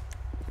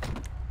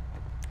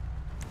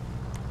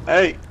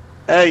 Hey,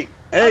 hey,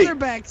 hey! Other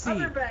back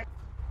seat!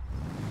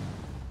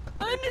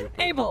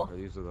 Unable.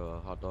 These are the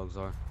hot dogs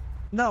are?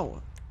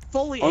 No,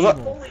 fully Hold up.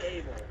 able.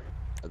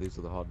 These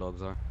are the hot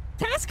dogs are?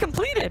 Task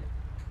completed.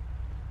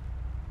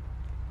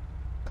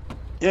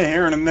 Yeah,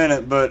 here in a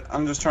minute, but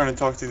I'm just trying to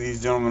talk to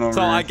these gentlemen over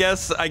So here. I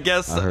guess I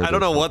heard I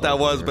don't know there's what that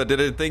something was, here. but did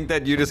it think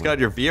that you just got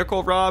your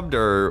vehicle robbed,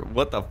 or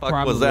what the fuck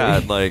Probably. was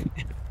that? Like,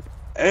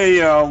 Hey,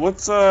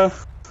 what's what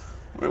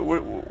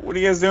are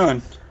you guys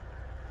doing?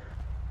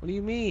 What do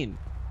you mean?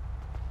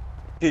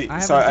 Hey, I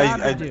have so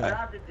a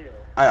job to do.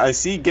 I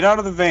see. Get out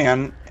of the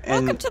van,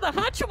 Welcome and to the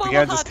Hot the Chihuahua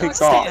guy hot just dog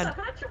takes off. stand.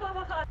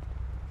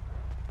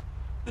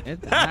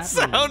 It's that happening.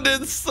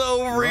 sounded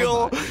so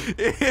real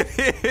in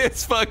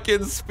his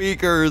fucking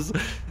speakers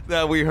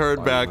that we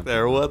heard back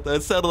there. What?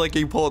 That sounded like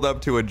he pulled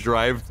up to a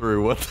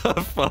drive-through. What the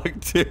fuck,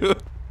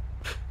 dude?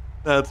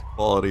 That's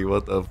quality.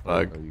 What the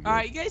fuck? All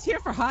right, you guys here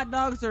for hot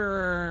dogs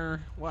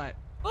or what?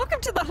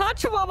 Welcome to the Hot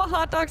Chihuahua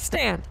hot dog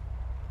stand.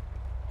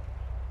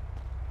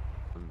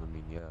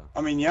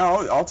 I mean, yeah,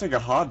 I'll take a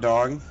hot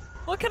dog.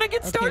 What can I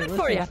get Okay, started listen,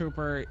 for you?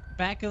 Trooper,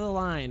 back of the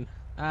line.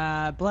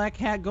 Black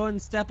hat, go and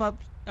step up,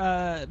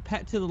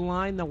 pet to the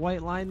line, the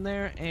white line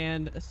there,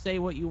 and say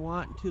what you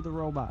want to the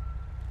robot.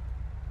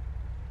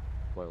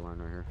 White line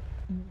right here.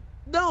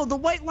 No, the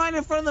white line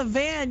in front of the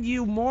van,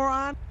 you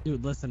moron!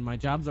 Dude, listen, my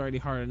job's already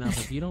hard enough.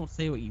 If you don't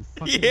say what you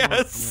fucking Yeah, want,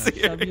 I'm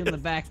gonna shove you in the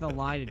serious. back of the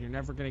line and you're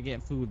never gonna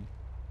get food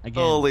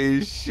again.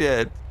 Holy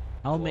shit!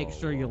 I'll make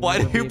sure you'll Why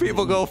never be do able to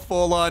people eat. go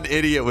full-on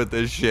idiot with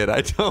this shit?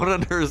 I don't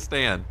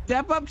understand.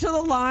 Step up to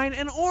the line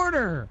and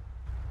order!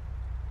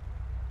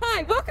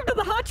 Hi, welcome to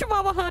the Hot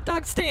Chihuahua hot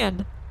dog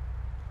stand.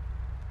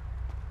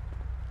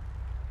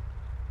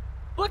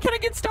 What can I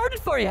get started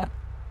for you?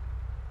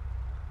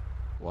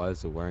 Why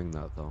is it wearing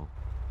that though?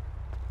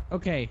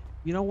 Okay,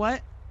 you know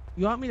what?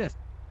 You want me to...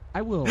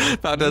 I will.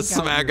 About to yank out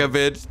smack your- a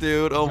bitch,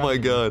 dude. Oh my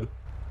god.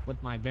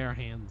 With my bare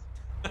hands.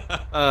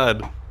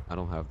 God. I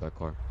don't have that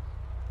car.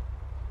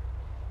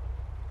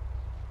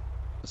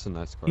 That's a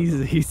nice car.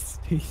 He's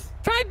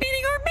Try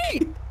beating our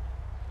meat.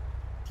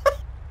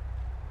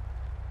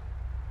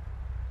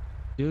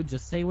 Dude,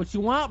 just say what you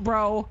want,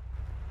 bro.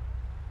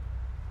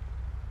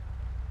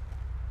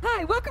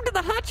 Hi, welcome to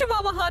the Hot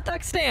Chihuahua hot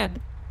dog stand.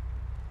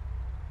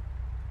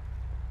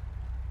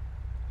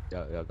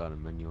 Yeah, got a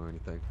menu or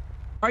anything?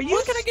 Are you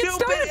What can I get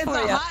stupid? started It's for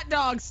a ya? hot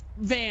dogs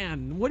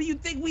van. What do you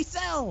think we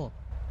sell?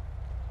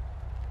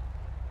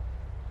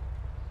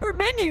 For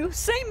menu,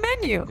 same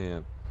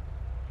menu.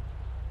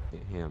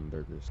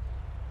 Hamburgers.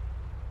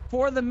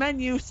 For the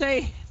menu,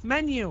 say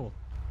menu.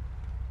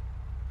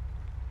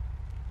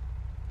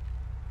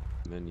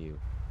 Menu.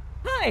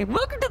 Hi,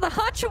 welcome to the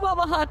Hot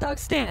Chihuahua hot dog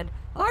stand.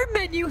 Our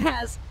menu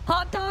has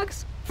hot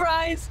dogs,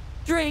 fries,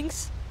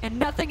 drinks, and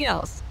nothing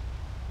else.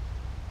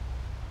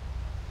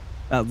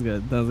 That was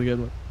good. That was a good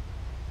one.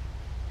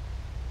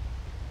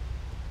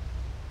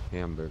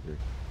 Hamburger.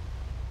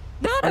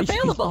 Not Are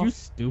available. You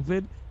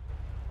stupid.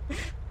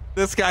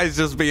 This guy's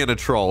just being a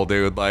troll,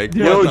 dude. Like,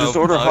 Yo, what the just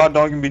order a fuck? hot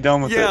dog and be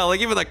done with it. Yeah, like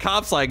even the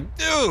cops, like,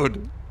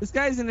 dude. This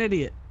guy's an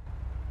idiot.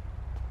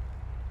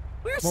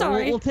 We're Well,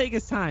 sorry. We'll take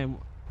his time.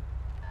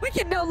 We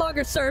can no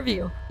longer serve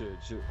you.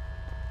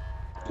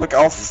 Look,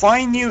 I'll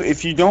fine you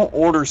if you don't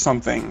order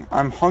something.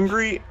 I'm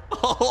hungry.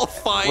 I'll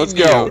find Let's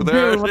you. go.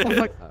 There Dude, what the it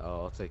fuck?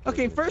 I'll take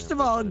Okay, first of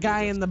all,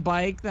 guy in the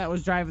bike that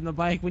was driving the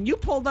bike, when you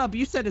pulled up,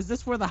 you said, "Is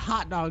this where the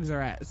hot dogs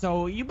are at?"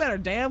 So you better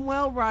damn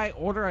well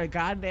order a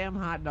goddamn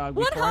hot dog.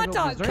 What before I hot go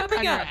dog berserk coming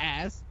on your up?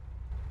 ass.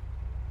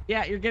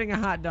 Yeah, you're getting a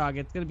hot dog.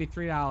 It's gonna be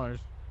 $3.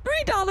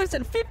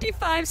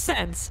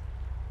 $3.55.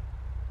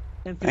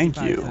 And Thank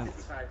 55 you.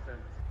 cents.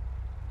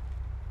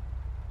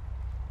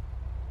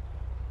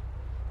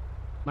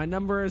 My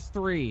number is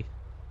 3.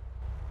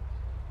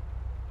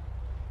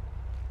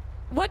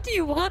 What do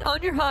you want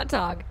on your hot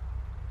dog?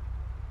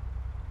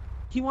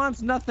 He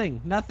wants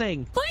nothing.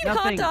 Nothing. Plain hot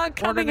nothing. dog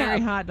coming Ordinary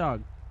up. hot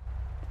dog.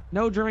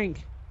 No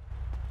drink.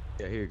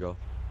 Yeah, here you go.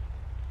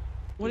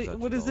 What? Is that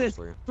What is $2 this?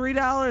 for you?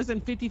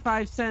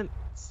 $3.55.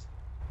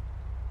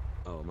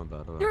 Oh, my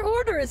bad. Your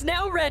order is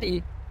now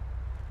ready.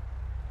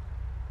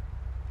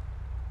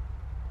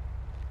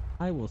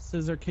 I will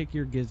scissor kick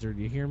your gizzard.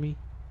 You hear me?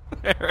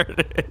 There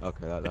it is.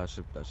 Okay, that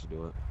should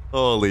do it.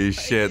 Holy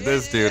shit,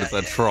 this dude is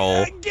a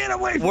troll. Get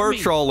away from We're me.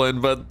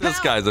 trolling, but this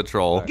guy's a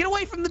troll. Get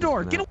away from the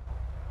door. Get away.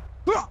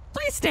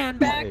 Please stand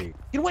back. Hey.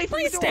 Get away from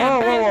Please the door.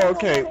 stand back. Whoa,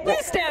 okay.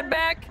 Please stand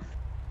back.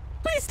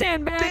 Please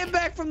stand back. Stand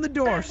back from the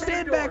door.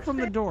 Stand back from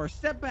the door.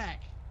 Step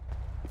back.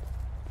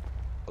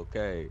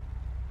 Okay.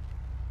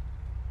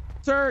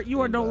 Sir, you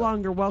are Stand no back.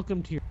 longer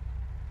welcome here.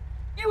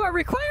 You are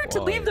required to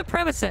Why? leave the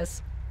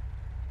premises.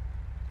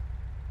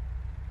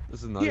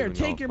 This is not Here, even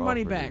take your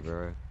money property,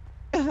 back.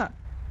 bro.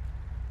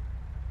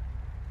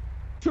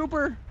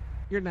 Trooper,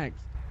 you're next.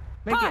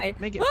 Make Hi, it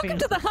welcome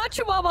fancy. to the Hot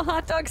Chihuahua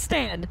hot dog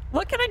stand.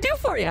 What can I do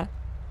for you?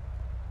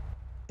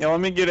 Yeah, let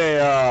me get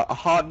a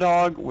hot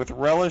dog with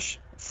relish,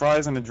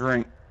 fries, and a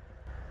drink.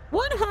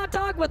 One hot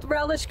dog with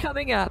relish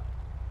coming up.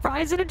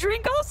 Fries and a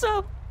drink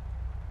also.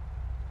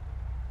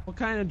 What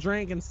kind of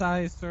drink and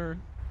size, sir?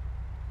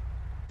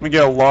 Let me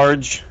get a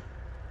large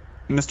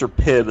Mr.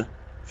 Pibb,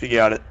 if you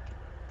got it.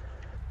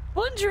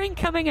 One drink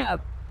coming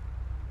up.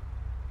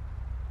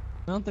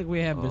 I don't think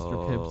we have Mr.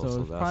 Pibb, so so it's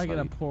that's probably how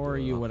gonna you pour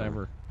do it, you okay.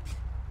 whatever.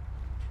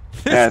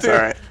 That's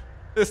alright.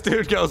 This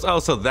dude goes, oh,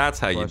 so that's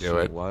how you do Question,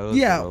 it. Why does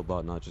Yeah. the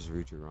robot not just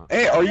read your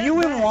Hey, are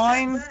you in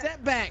line?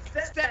 Step back.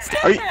 Step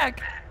Step Are you-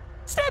 back.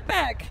 Step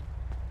back.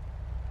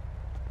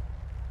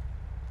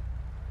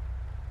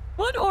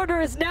 One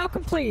order is now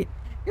complete.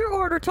 Your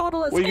order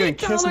total is What, are you gonna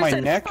kiss my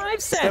neck?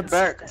 $8.05. Step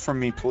back from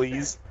me,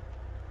 please.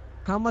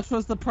 How much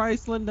was the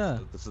price,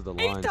 Linda? This is the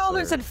line, sir.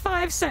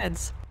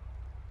 $8.05.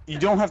 You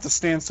don't have to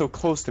stand so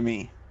close to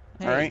me.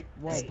 Hey, Alright?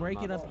 well,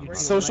 break it up. You two.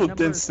 Social My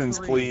number is distance,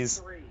 3.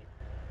 please.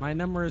 My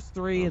number is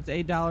 3. It's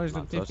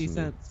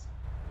 $8.50.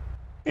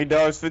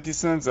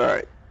 $8.50?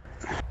 Alright.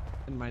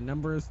 And my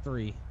number is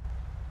 3.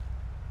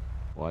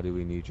 Why do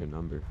we need your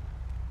number?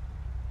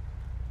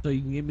 So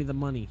you can give me the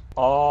money.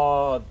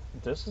 Oh,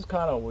 this is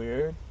kind of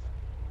weird.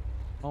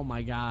 Oh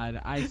my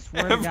god, I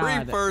swear Every to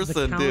god, person,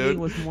 the county dude.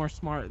 was more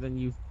smart than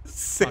you.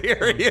 fuck down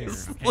here,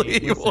 Seriously, okay?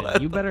 Listen,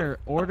 what? you better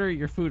order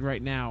your food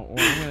right now, or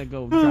I'm gonna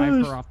go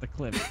drive her off the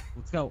cliff.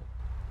 Let's go.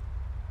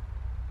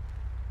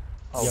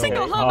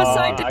 Single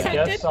homicide I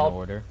detected.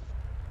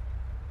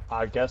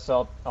 guess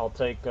I'll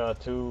take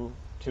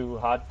two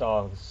hot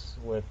dogs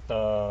with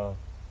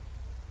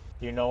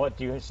you know what?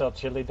 Do you sell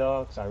chili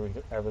dogs? I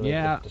really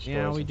Yeah, could destroy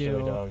yeah, we some do.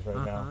 chili dogs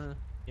right now.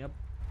 Yep.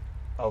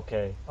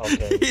 Okay.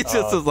 He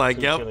just is like,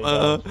 2 yep, chili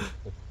dogs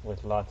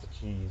with lots of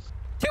cheese.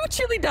 2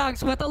 chili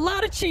dogs with a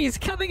lot of cheese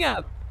coming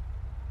up.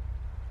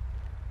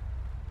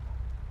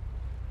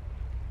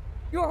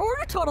 Your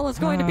order total is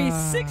going to be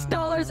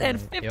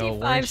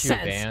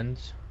 $6.55.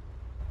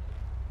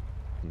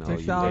 No,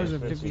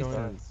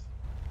 $6.50.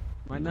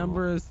 My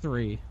number is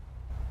 3.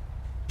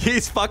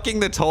 He's fucking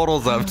the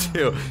totals up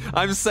too.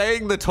 I'm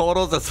saying the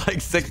totals, it's like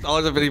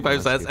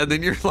 $6.55, and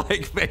then you're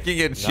like making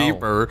it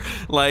cheaper.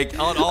 Like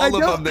on all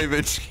of them, they've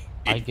been cheap.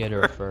 I get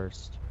her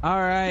first. All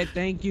right,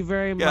 thank you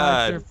very much.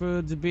 God. Your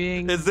food's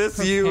being. Is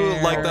this you,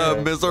 like the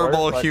prepared.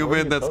 miserable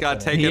human that's got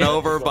taken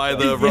over by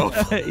the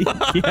robot?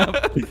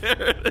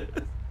 There it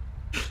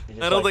is.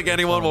 I don't think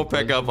anyone will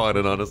pick up on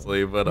it,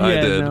 honestly, but I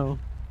Yeah, did. no.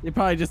 You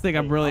probably just think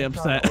I'm really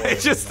upset. I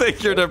just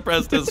think you're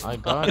depressed as I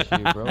got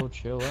you, bro.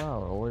 Chill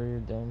out. Order your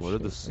damn What are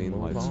the shit scene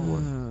and move lights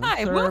on. for?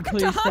 Hi, Sir, welcome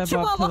please to Hot step up to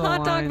Chihuahua the Hot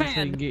Dog line so you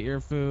Van. can get your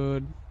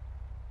food.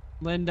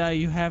 Linda,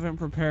 you haven't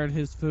prepared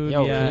his food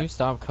Yo, yet. can you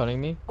stop cutting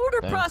me?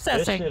 Order Thanks.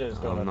 processing. This shit is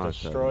gonna not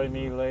destroy done.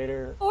 me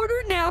later.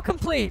 Order now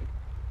complete.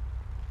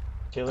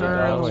 Chili Sir,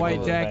 dogs in with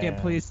white a jacket,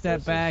 van. please step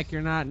This back. is-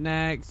 You're not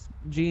next.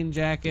 Jean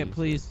jacket,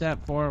 please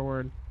step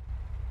forward.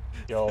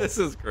 Yo, This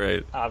is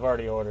great. I've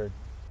already ordered.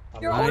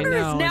 Your I order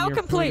is know, now and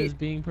your complete. Food is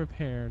being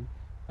prepared.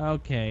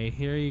 Okay,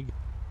 here you go.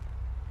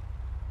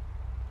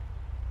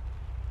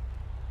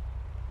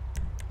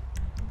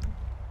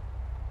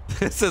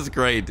 This is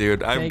great,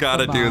 dude. I've Take got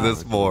to the do box.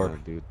 this more.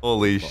 Dude.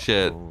 Holy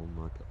shit. Oh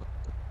my god.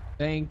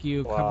 Thank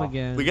you. Wow. Come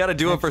again. We got to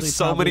do it for Actually,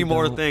 so probably many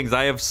more don't. things.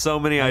 I have so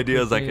many I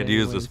ideas I appreciate could it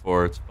use this anyways.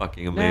 for. It's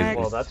fucking amazing.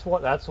 Well,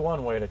 that's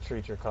one way to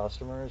treat your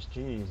customers.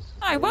 Jeez.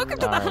 Hi, welcome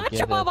to the Alright, Hot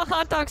get it. Chihuahua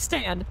Hot Dog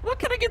Stand. What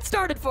can I get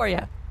started for you?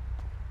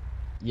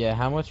 Yeah,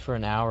 how much for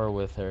an hour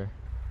with her?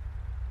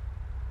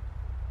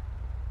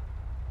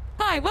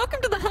 Hi,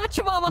 welcome to the Hot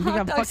Chihuahua You think Hot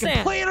I'm Dog fucking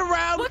Stand. playing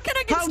around? What can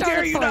I get How started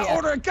dare you for not you?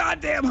 order a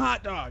goddamn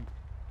hot dog?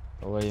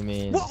 What do you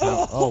mean?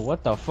 Whoa. Oh,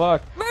 what the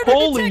fuck? Murder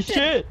Holy detected.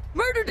 shit!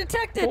 Murder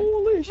detected.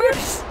 Holy shit!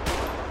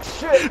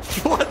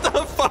 What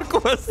the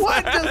fuck was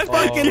What that? just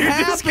fucking You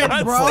just got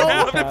happened, bro?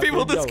 stabbed and people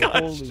Yo, just got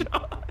holy-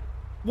 shot.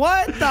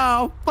 What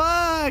the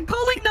fuck?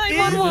 Calling see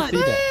 911.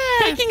 that?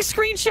 Taking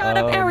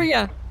screenshot of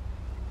area.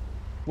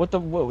 What the?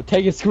 What?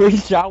 Take a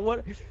screenshot.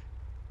 What?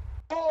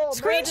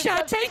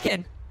 Screenshot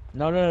taken.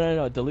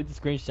 No. Delete the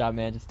screenshot,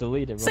 man. Just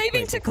delete it. Real Saving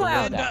quick. to Just delete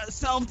cloud. that.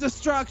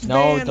 Self-destruct,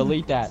 No, man.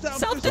 delete that.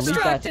 Self-destruct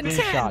Delete that in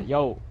screenshot. 10,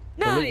 Yo.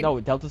 9, Delete, no,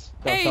 8,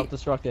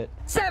 self-destruct it.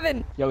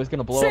 7, Yo, it's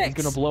gonna blow up. It's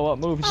 6, gonna blow up.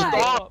 Move. It's gonna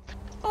 5, blow up.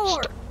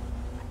 4,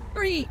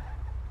 3,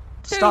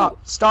 2,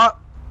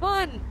 Stop.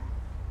 1.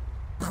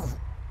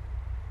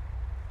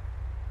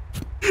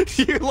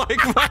 You like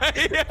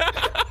my...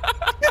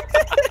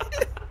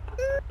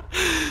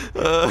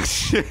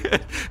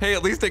 Shit. Hey,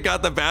 at least it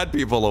got the bad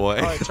people away.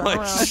 All right, turn Like,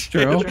 around.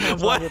 shit. Put your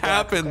hands What behind your back,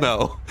 happened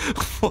though?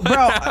 What Bro,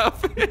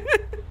 happened?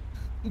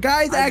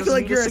 Guys I act just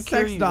like need to you're a secure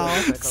sex you doll.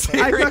 real quick,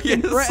 okay? I fucking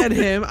Seriously? threaten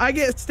him. I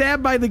get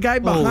stabbed by the guy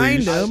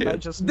behind him. shit. I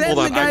just- Then Hold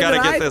the on, guy I gotta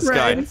that get I this guy.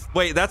 threatened.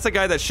 Wait, that's the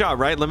guy that shot,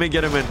 right? Let me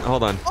get him in.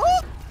 Hold on.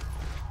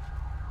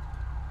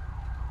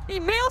 The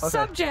male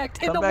subject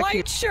in Come the back white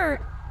here.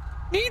 shirt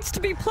needs to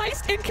be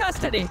placed in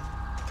custody.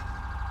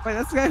 Wait,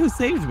 that's the guy who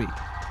saved me.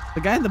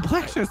 The guy in the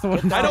black shirt's the one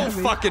who I don't saved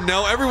me. fucking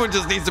know. Everyone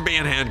just needs to be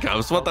in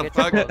handcuffs. What the Get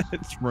fuck? close.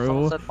 True.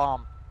 Someone said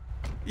bomb.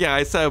 Yeah,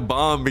 I said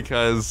bomb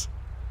because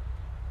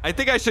I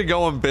think I should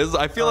go on business.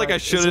 I feel like I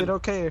Is shouldn't. it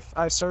okay if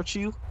I search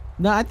you?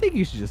 No, I think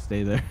you should just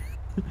stay there.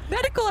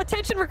 Medical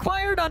attention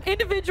required on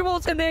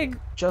individuals in the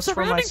Just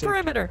for my surrounding safety.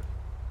 perimeter.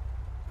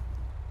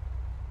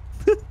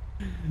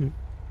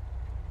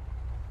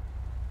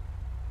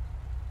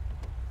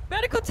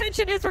 Medical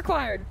attention is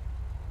required.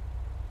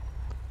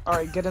 All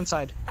right, get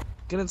inside.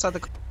 Get inside the.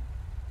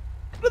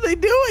 What are they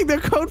doing? They're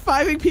code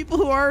 5ing people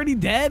who are already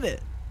dead.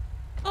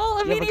 All You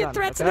have a immediate gun,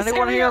 threats okay? in this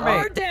Anyone area hear me?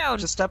 are down.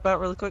 Just step out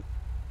really quick.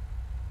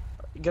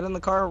 Get in the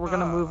car. We're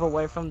gonna move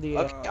away from the.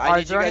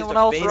 Alright, is there anyone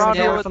else face around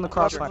down here with from the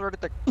weapons crossfire. ready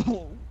to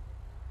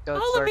go,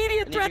 All sir?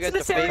 immediate threats in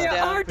this area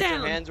are Put your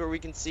down. hands where we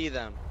can see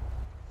them.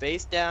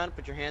 Face down,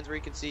 put your hands where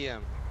you can see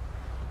them.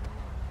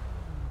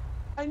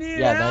 I need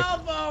Yeah,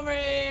 help over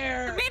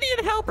here.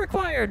 Immediate help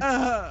required.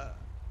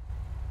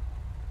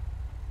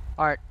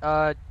 Alright,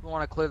 you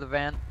want to clear the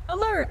van?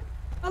 Alert!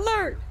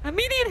 Alert!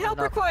 Immediate help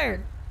Enough.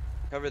 required.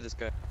 Cover this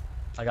guy.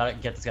 I got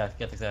it. Get this guy.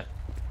 Get this guy.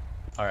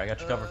 All right, I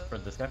got you covered for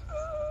this guy.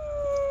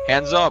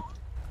 Hands up.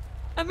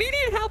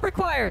 Immediate help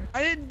required.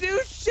 I didn't do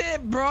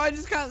shit, bro. I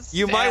just got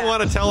You might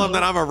want to tell him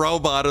that I'm a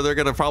robot, or they're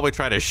gonna probably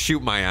try to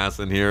shoot my ass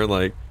in here.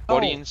 Like,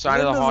 Body inside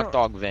of the Linda's hot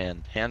dog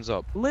van. Hands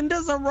up.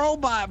 Linda's a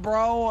robot,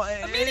 bro.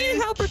 Immediate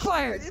help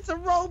required. It's a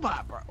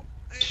robot, bro.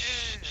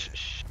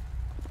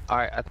 All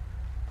right.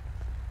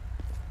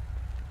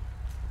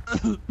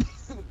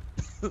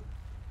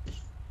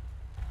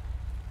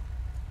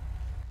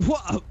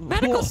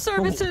 Medical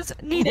services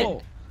needed.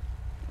 Whoa.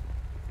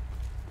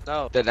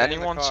 No. Did get in the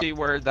anyone car. see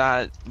where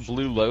that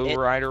blue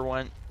lowrider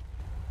went?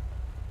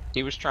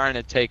 He was trying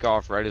to take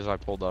off right as I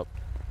pulled up.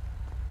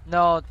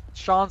 No,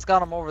 Sean's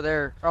got him over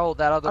there. Oh,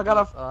 that other.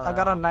 I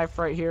got a knife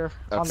right here.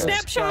 On this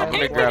Snapshot guy.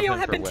 and video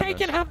have been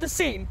taken of the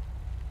scene.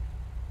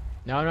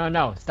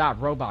 No.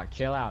 Stop, robot.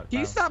 Chill out. Can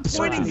you bro. stop Chill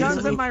pointing out.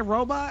 guns at my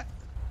robot?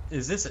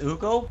 Is this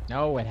Ugo?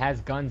 No, it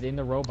has guns in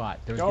the robot.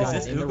 There's Is guns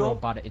this in the Ugo?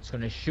 robot. It's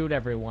gonna shoot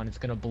everyone. It's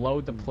gonna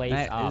blow the place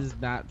That up. is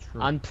not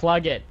true.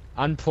 Unplug it.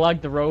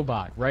 Unplug the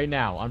robot right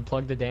now.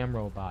 Unplug the damn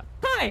robot.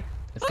 Hi.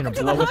 It's gonna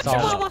Welcome to the blow Hot us all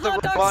Chihuahua up. The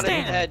hot dog robot in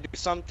stand. head, do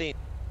something.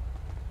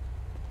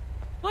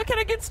 What can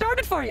I get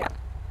started for you?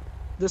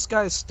 This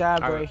guy's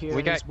stabbed Alright, right here.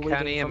 we got He's bleeding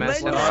County from EMS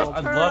his now. left I'd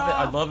shoulder. love it.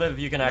 I'd love it if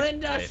you can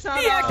Linda, activate. shut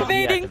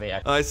Deactivating.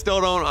 Deactivate. I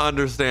still don't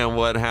understand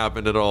what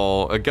happened at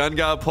all. A gun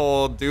got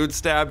pulled, dude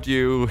stabbed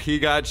you, he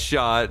got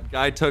shot,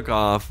 guy took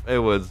off. It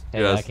was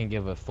Hey, I just. can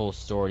give a full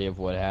story of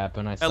what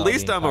happened. I At saw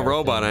least the I'm a entire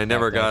robot. thing. I In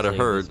never fact, got saved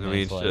hurt. this I mean,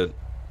 man's life. shit.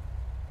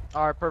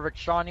 Alright, perfect.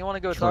 Sean, you want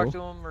to go talk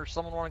True. to him, or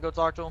someone want to go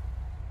talk to him?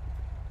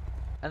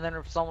 And then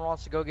if someone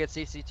wants to go get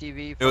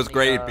CCTV. It was from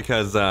great the,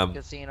 because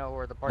casino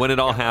or the when it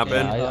all parking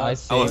lot. happened, Yeah,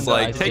 I was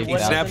like taking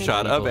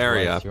snapshot of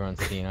area. You're on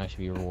scene. I should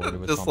be rewarded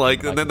with Just something, like,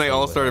 but I and then can they tell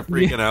all you started what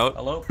freaking out.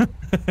 Hello.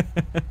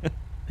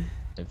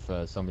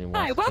 If somebody wants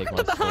Hi, to welcome take to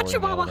my the Hot story,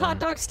 Chihuahua mail hot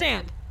them. dog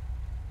stand.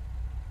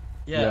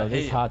 Yeah. Yo,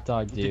 this hey, hot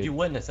dog dude. Did you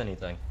witness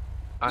anything?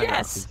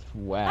 Yes. It's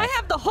whack. I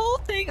have the whole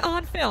thing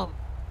on film.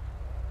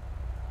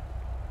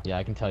 Yeah,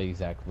 I can tell you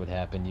exactly what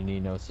happened. You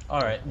need to know.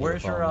 All right.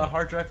 Where's your follow me.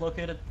 hard drive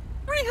located?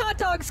 3 hot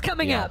dogs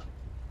coming Yeah. up.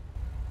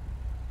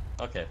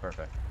 Okay,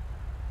 perfect.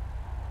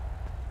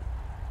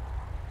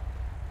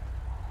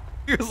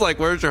 He was like,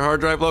 "Where's your hard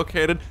drive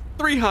located?"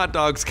 3 hot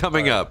dogs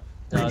coming up.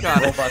 The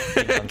Got robot's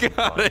being it.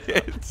 Got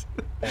unsupervised.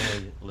 it.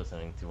 Only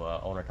listening to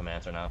owner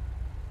commands right now.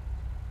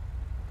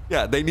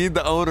 Yeah, they need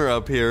the owner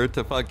up here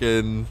to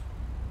fucking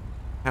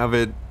have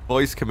it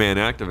voice command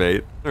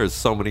activate. There's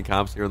so many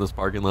cops here in this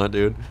parking lot,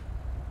 dude.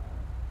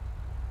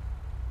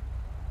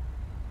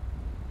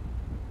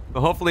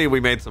 But hopefully we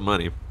made some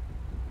money.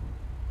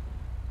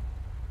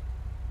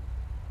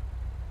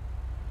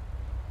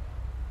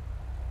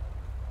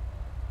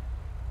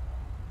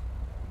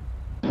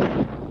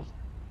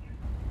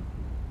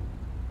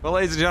 Well,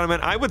 ladies and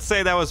gentlemen, I would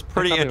say that was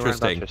pretty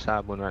interesting.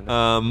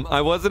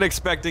 I wasn't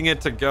expecting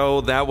it to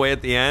go that way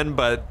at the end,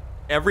 but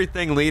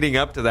everything leading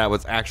up to that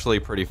was actually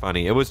pretty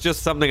funny. It was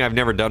just something I've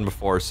never done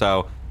before,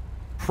 so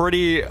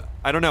pretty.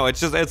 I don't know.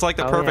 It's like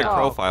the perfect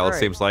profile. It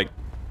seems like.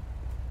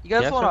 You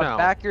guys Yes want or to no?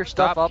 back your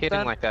stuff Stop up kidding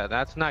then? like that.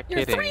 That's not Your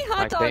kidding. 3 hot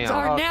Like, dogs damn.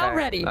 are now Okay.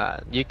 ready.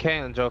 You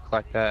can't joke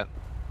like that.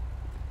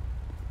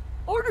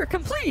 Order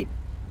complete.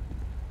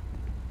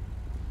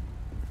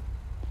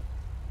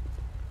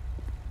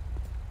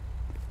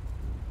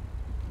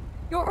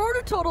 Your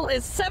order total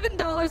is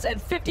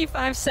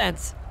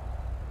 $7.55.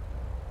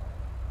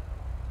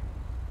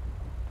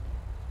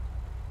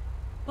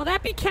 Will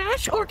that be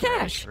cash or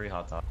cash? 3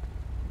 hot dogs.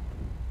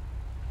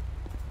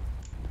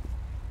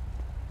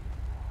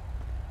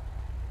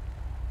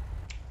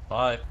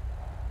 Bye.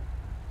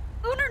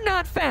 Owner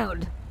not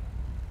found.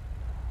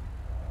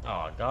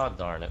 Oh, god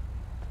darn it.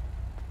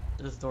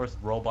 This door's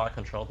robot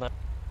controlled now.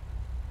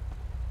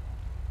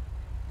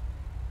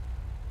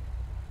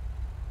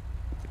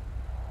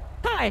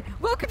 Hi,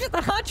 welcome to the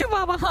Hachu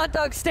Mama hot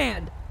dog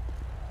stand.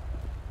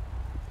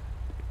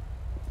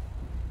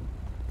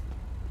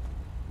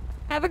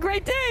 Have a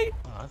great day.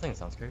 Oh, that thing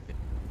sounds creepy.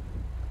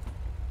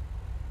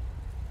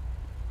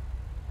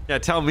 Yeah,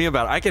 tell me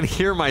about it. I can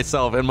hear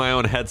myself in my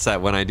own headset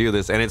when I do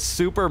this, and it's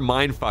super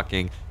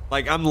mind-fucking.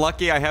 Like, I'm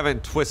lucky I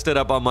haven't twisted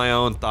up on my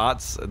own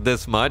thoughts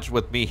this much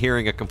with me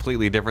hearing a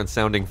completely different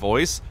sounding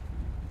voice.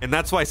 And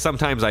that's why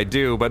sometimes I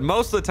do, but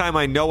most of the time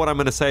I know what I'm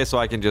going to say, so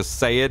I can just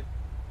say it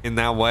in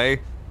that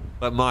way.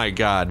 But my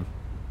God,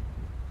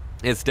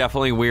 it's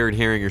definitely weird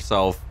hearing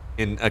yourself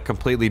in a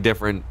completely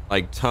different,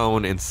 like,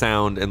 tone and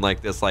sound and,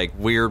 like, this, like,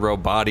 weird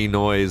robot-y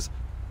noise.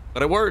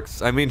 But it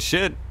works. I mean,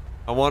 shit.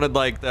 I wanted,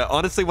 like,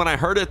 honestly, when I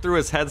heard it through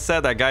his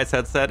headset, that guy's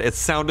headset, it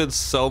sounded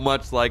so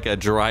much like a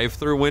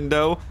drive-through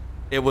window.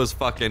 It was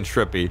fucking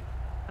trippy.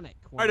 All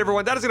right,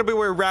 everyone, that is going to be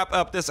where we wrap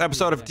up this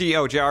episode of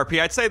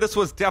DOJRP. I'd say this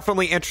was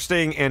definitely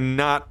interesting and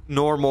not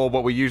normal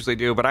what we usually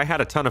do, but I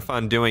had a ton of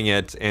fun doing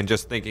it and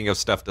just thinking of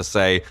stuff to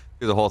say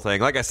through the whole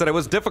thing. Like I said, it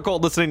was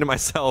difficult listening to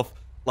myself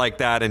like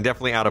that and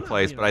definitely out of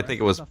place, but I think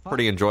it was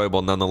pretty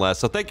enjoyable nonetheless.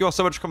 So thank you all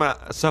so much for coming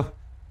out. So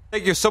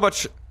thank you so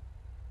much.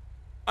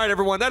 All right,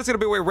 everyone, that is going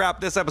to be where we wrap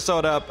this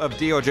episode up of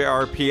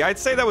DOJRP. I'd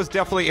say that was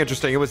definitely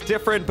interesting. It was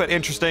different, but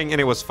interesting, and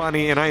it was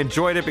funny, and I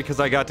enjoyed it because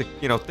I got to,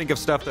 you know, think of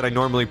stuff that I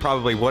normally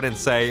probably wouldn't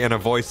say in a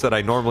voice that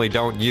I normally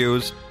don't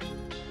use.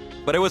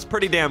 But it was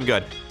pretty damn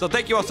good. So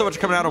thank you all so much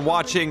for coming out and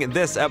watching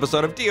this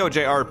episode of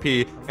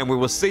DOJRP, and we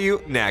will see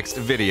you next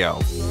video.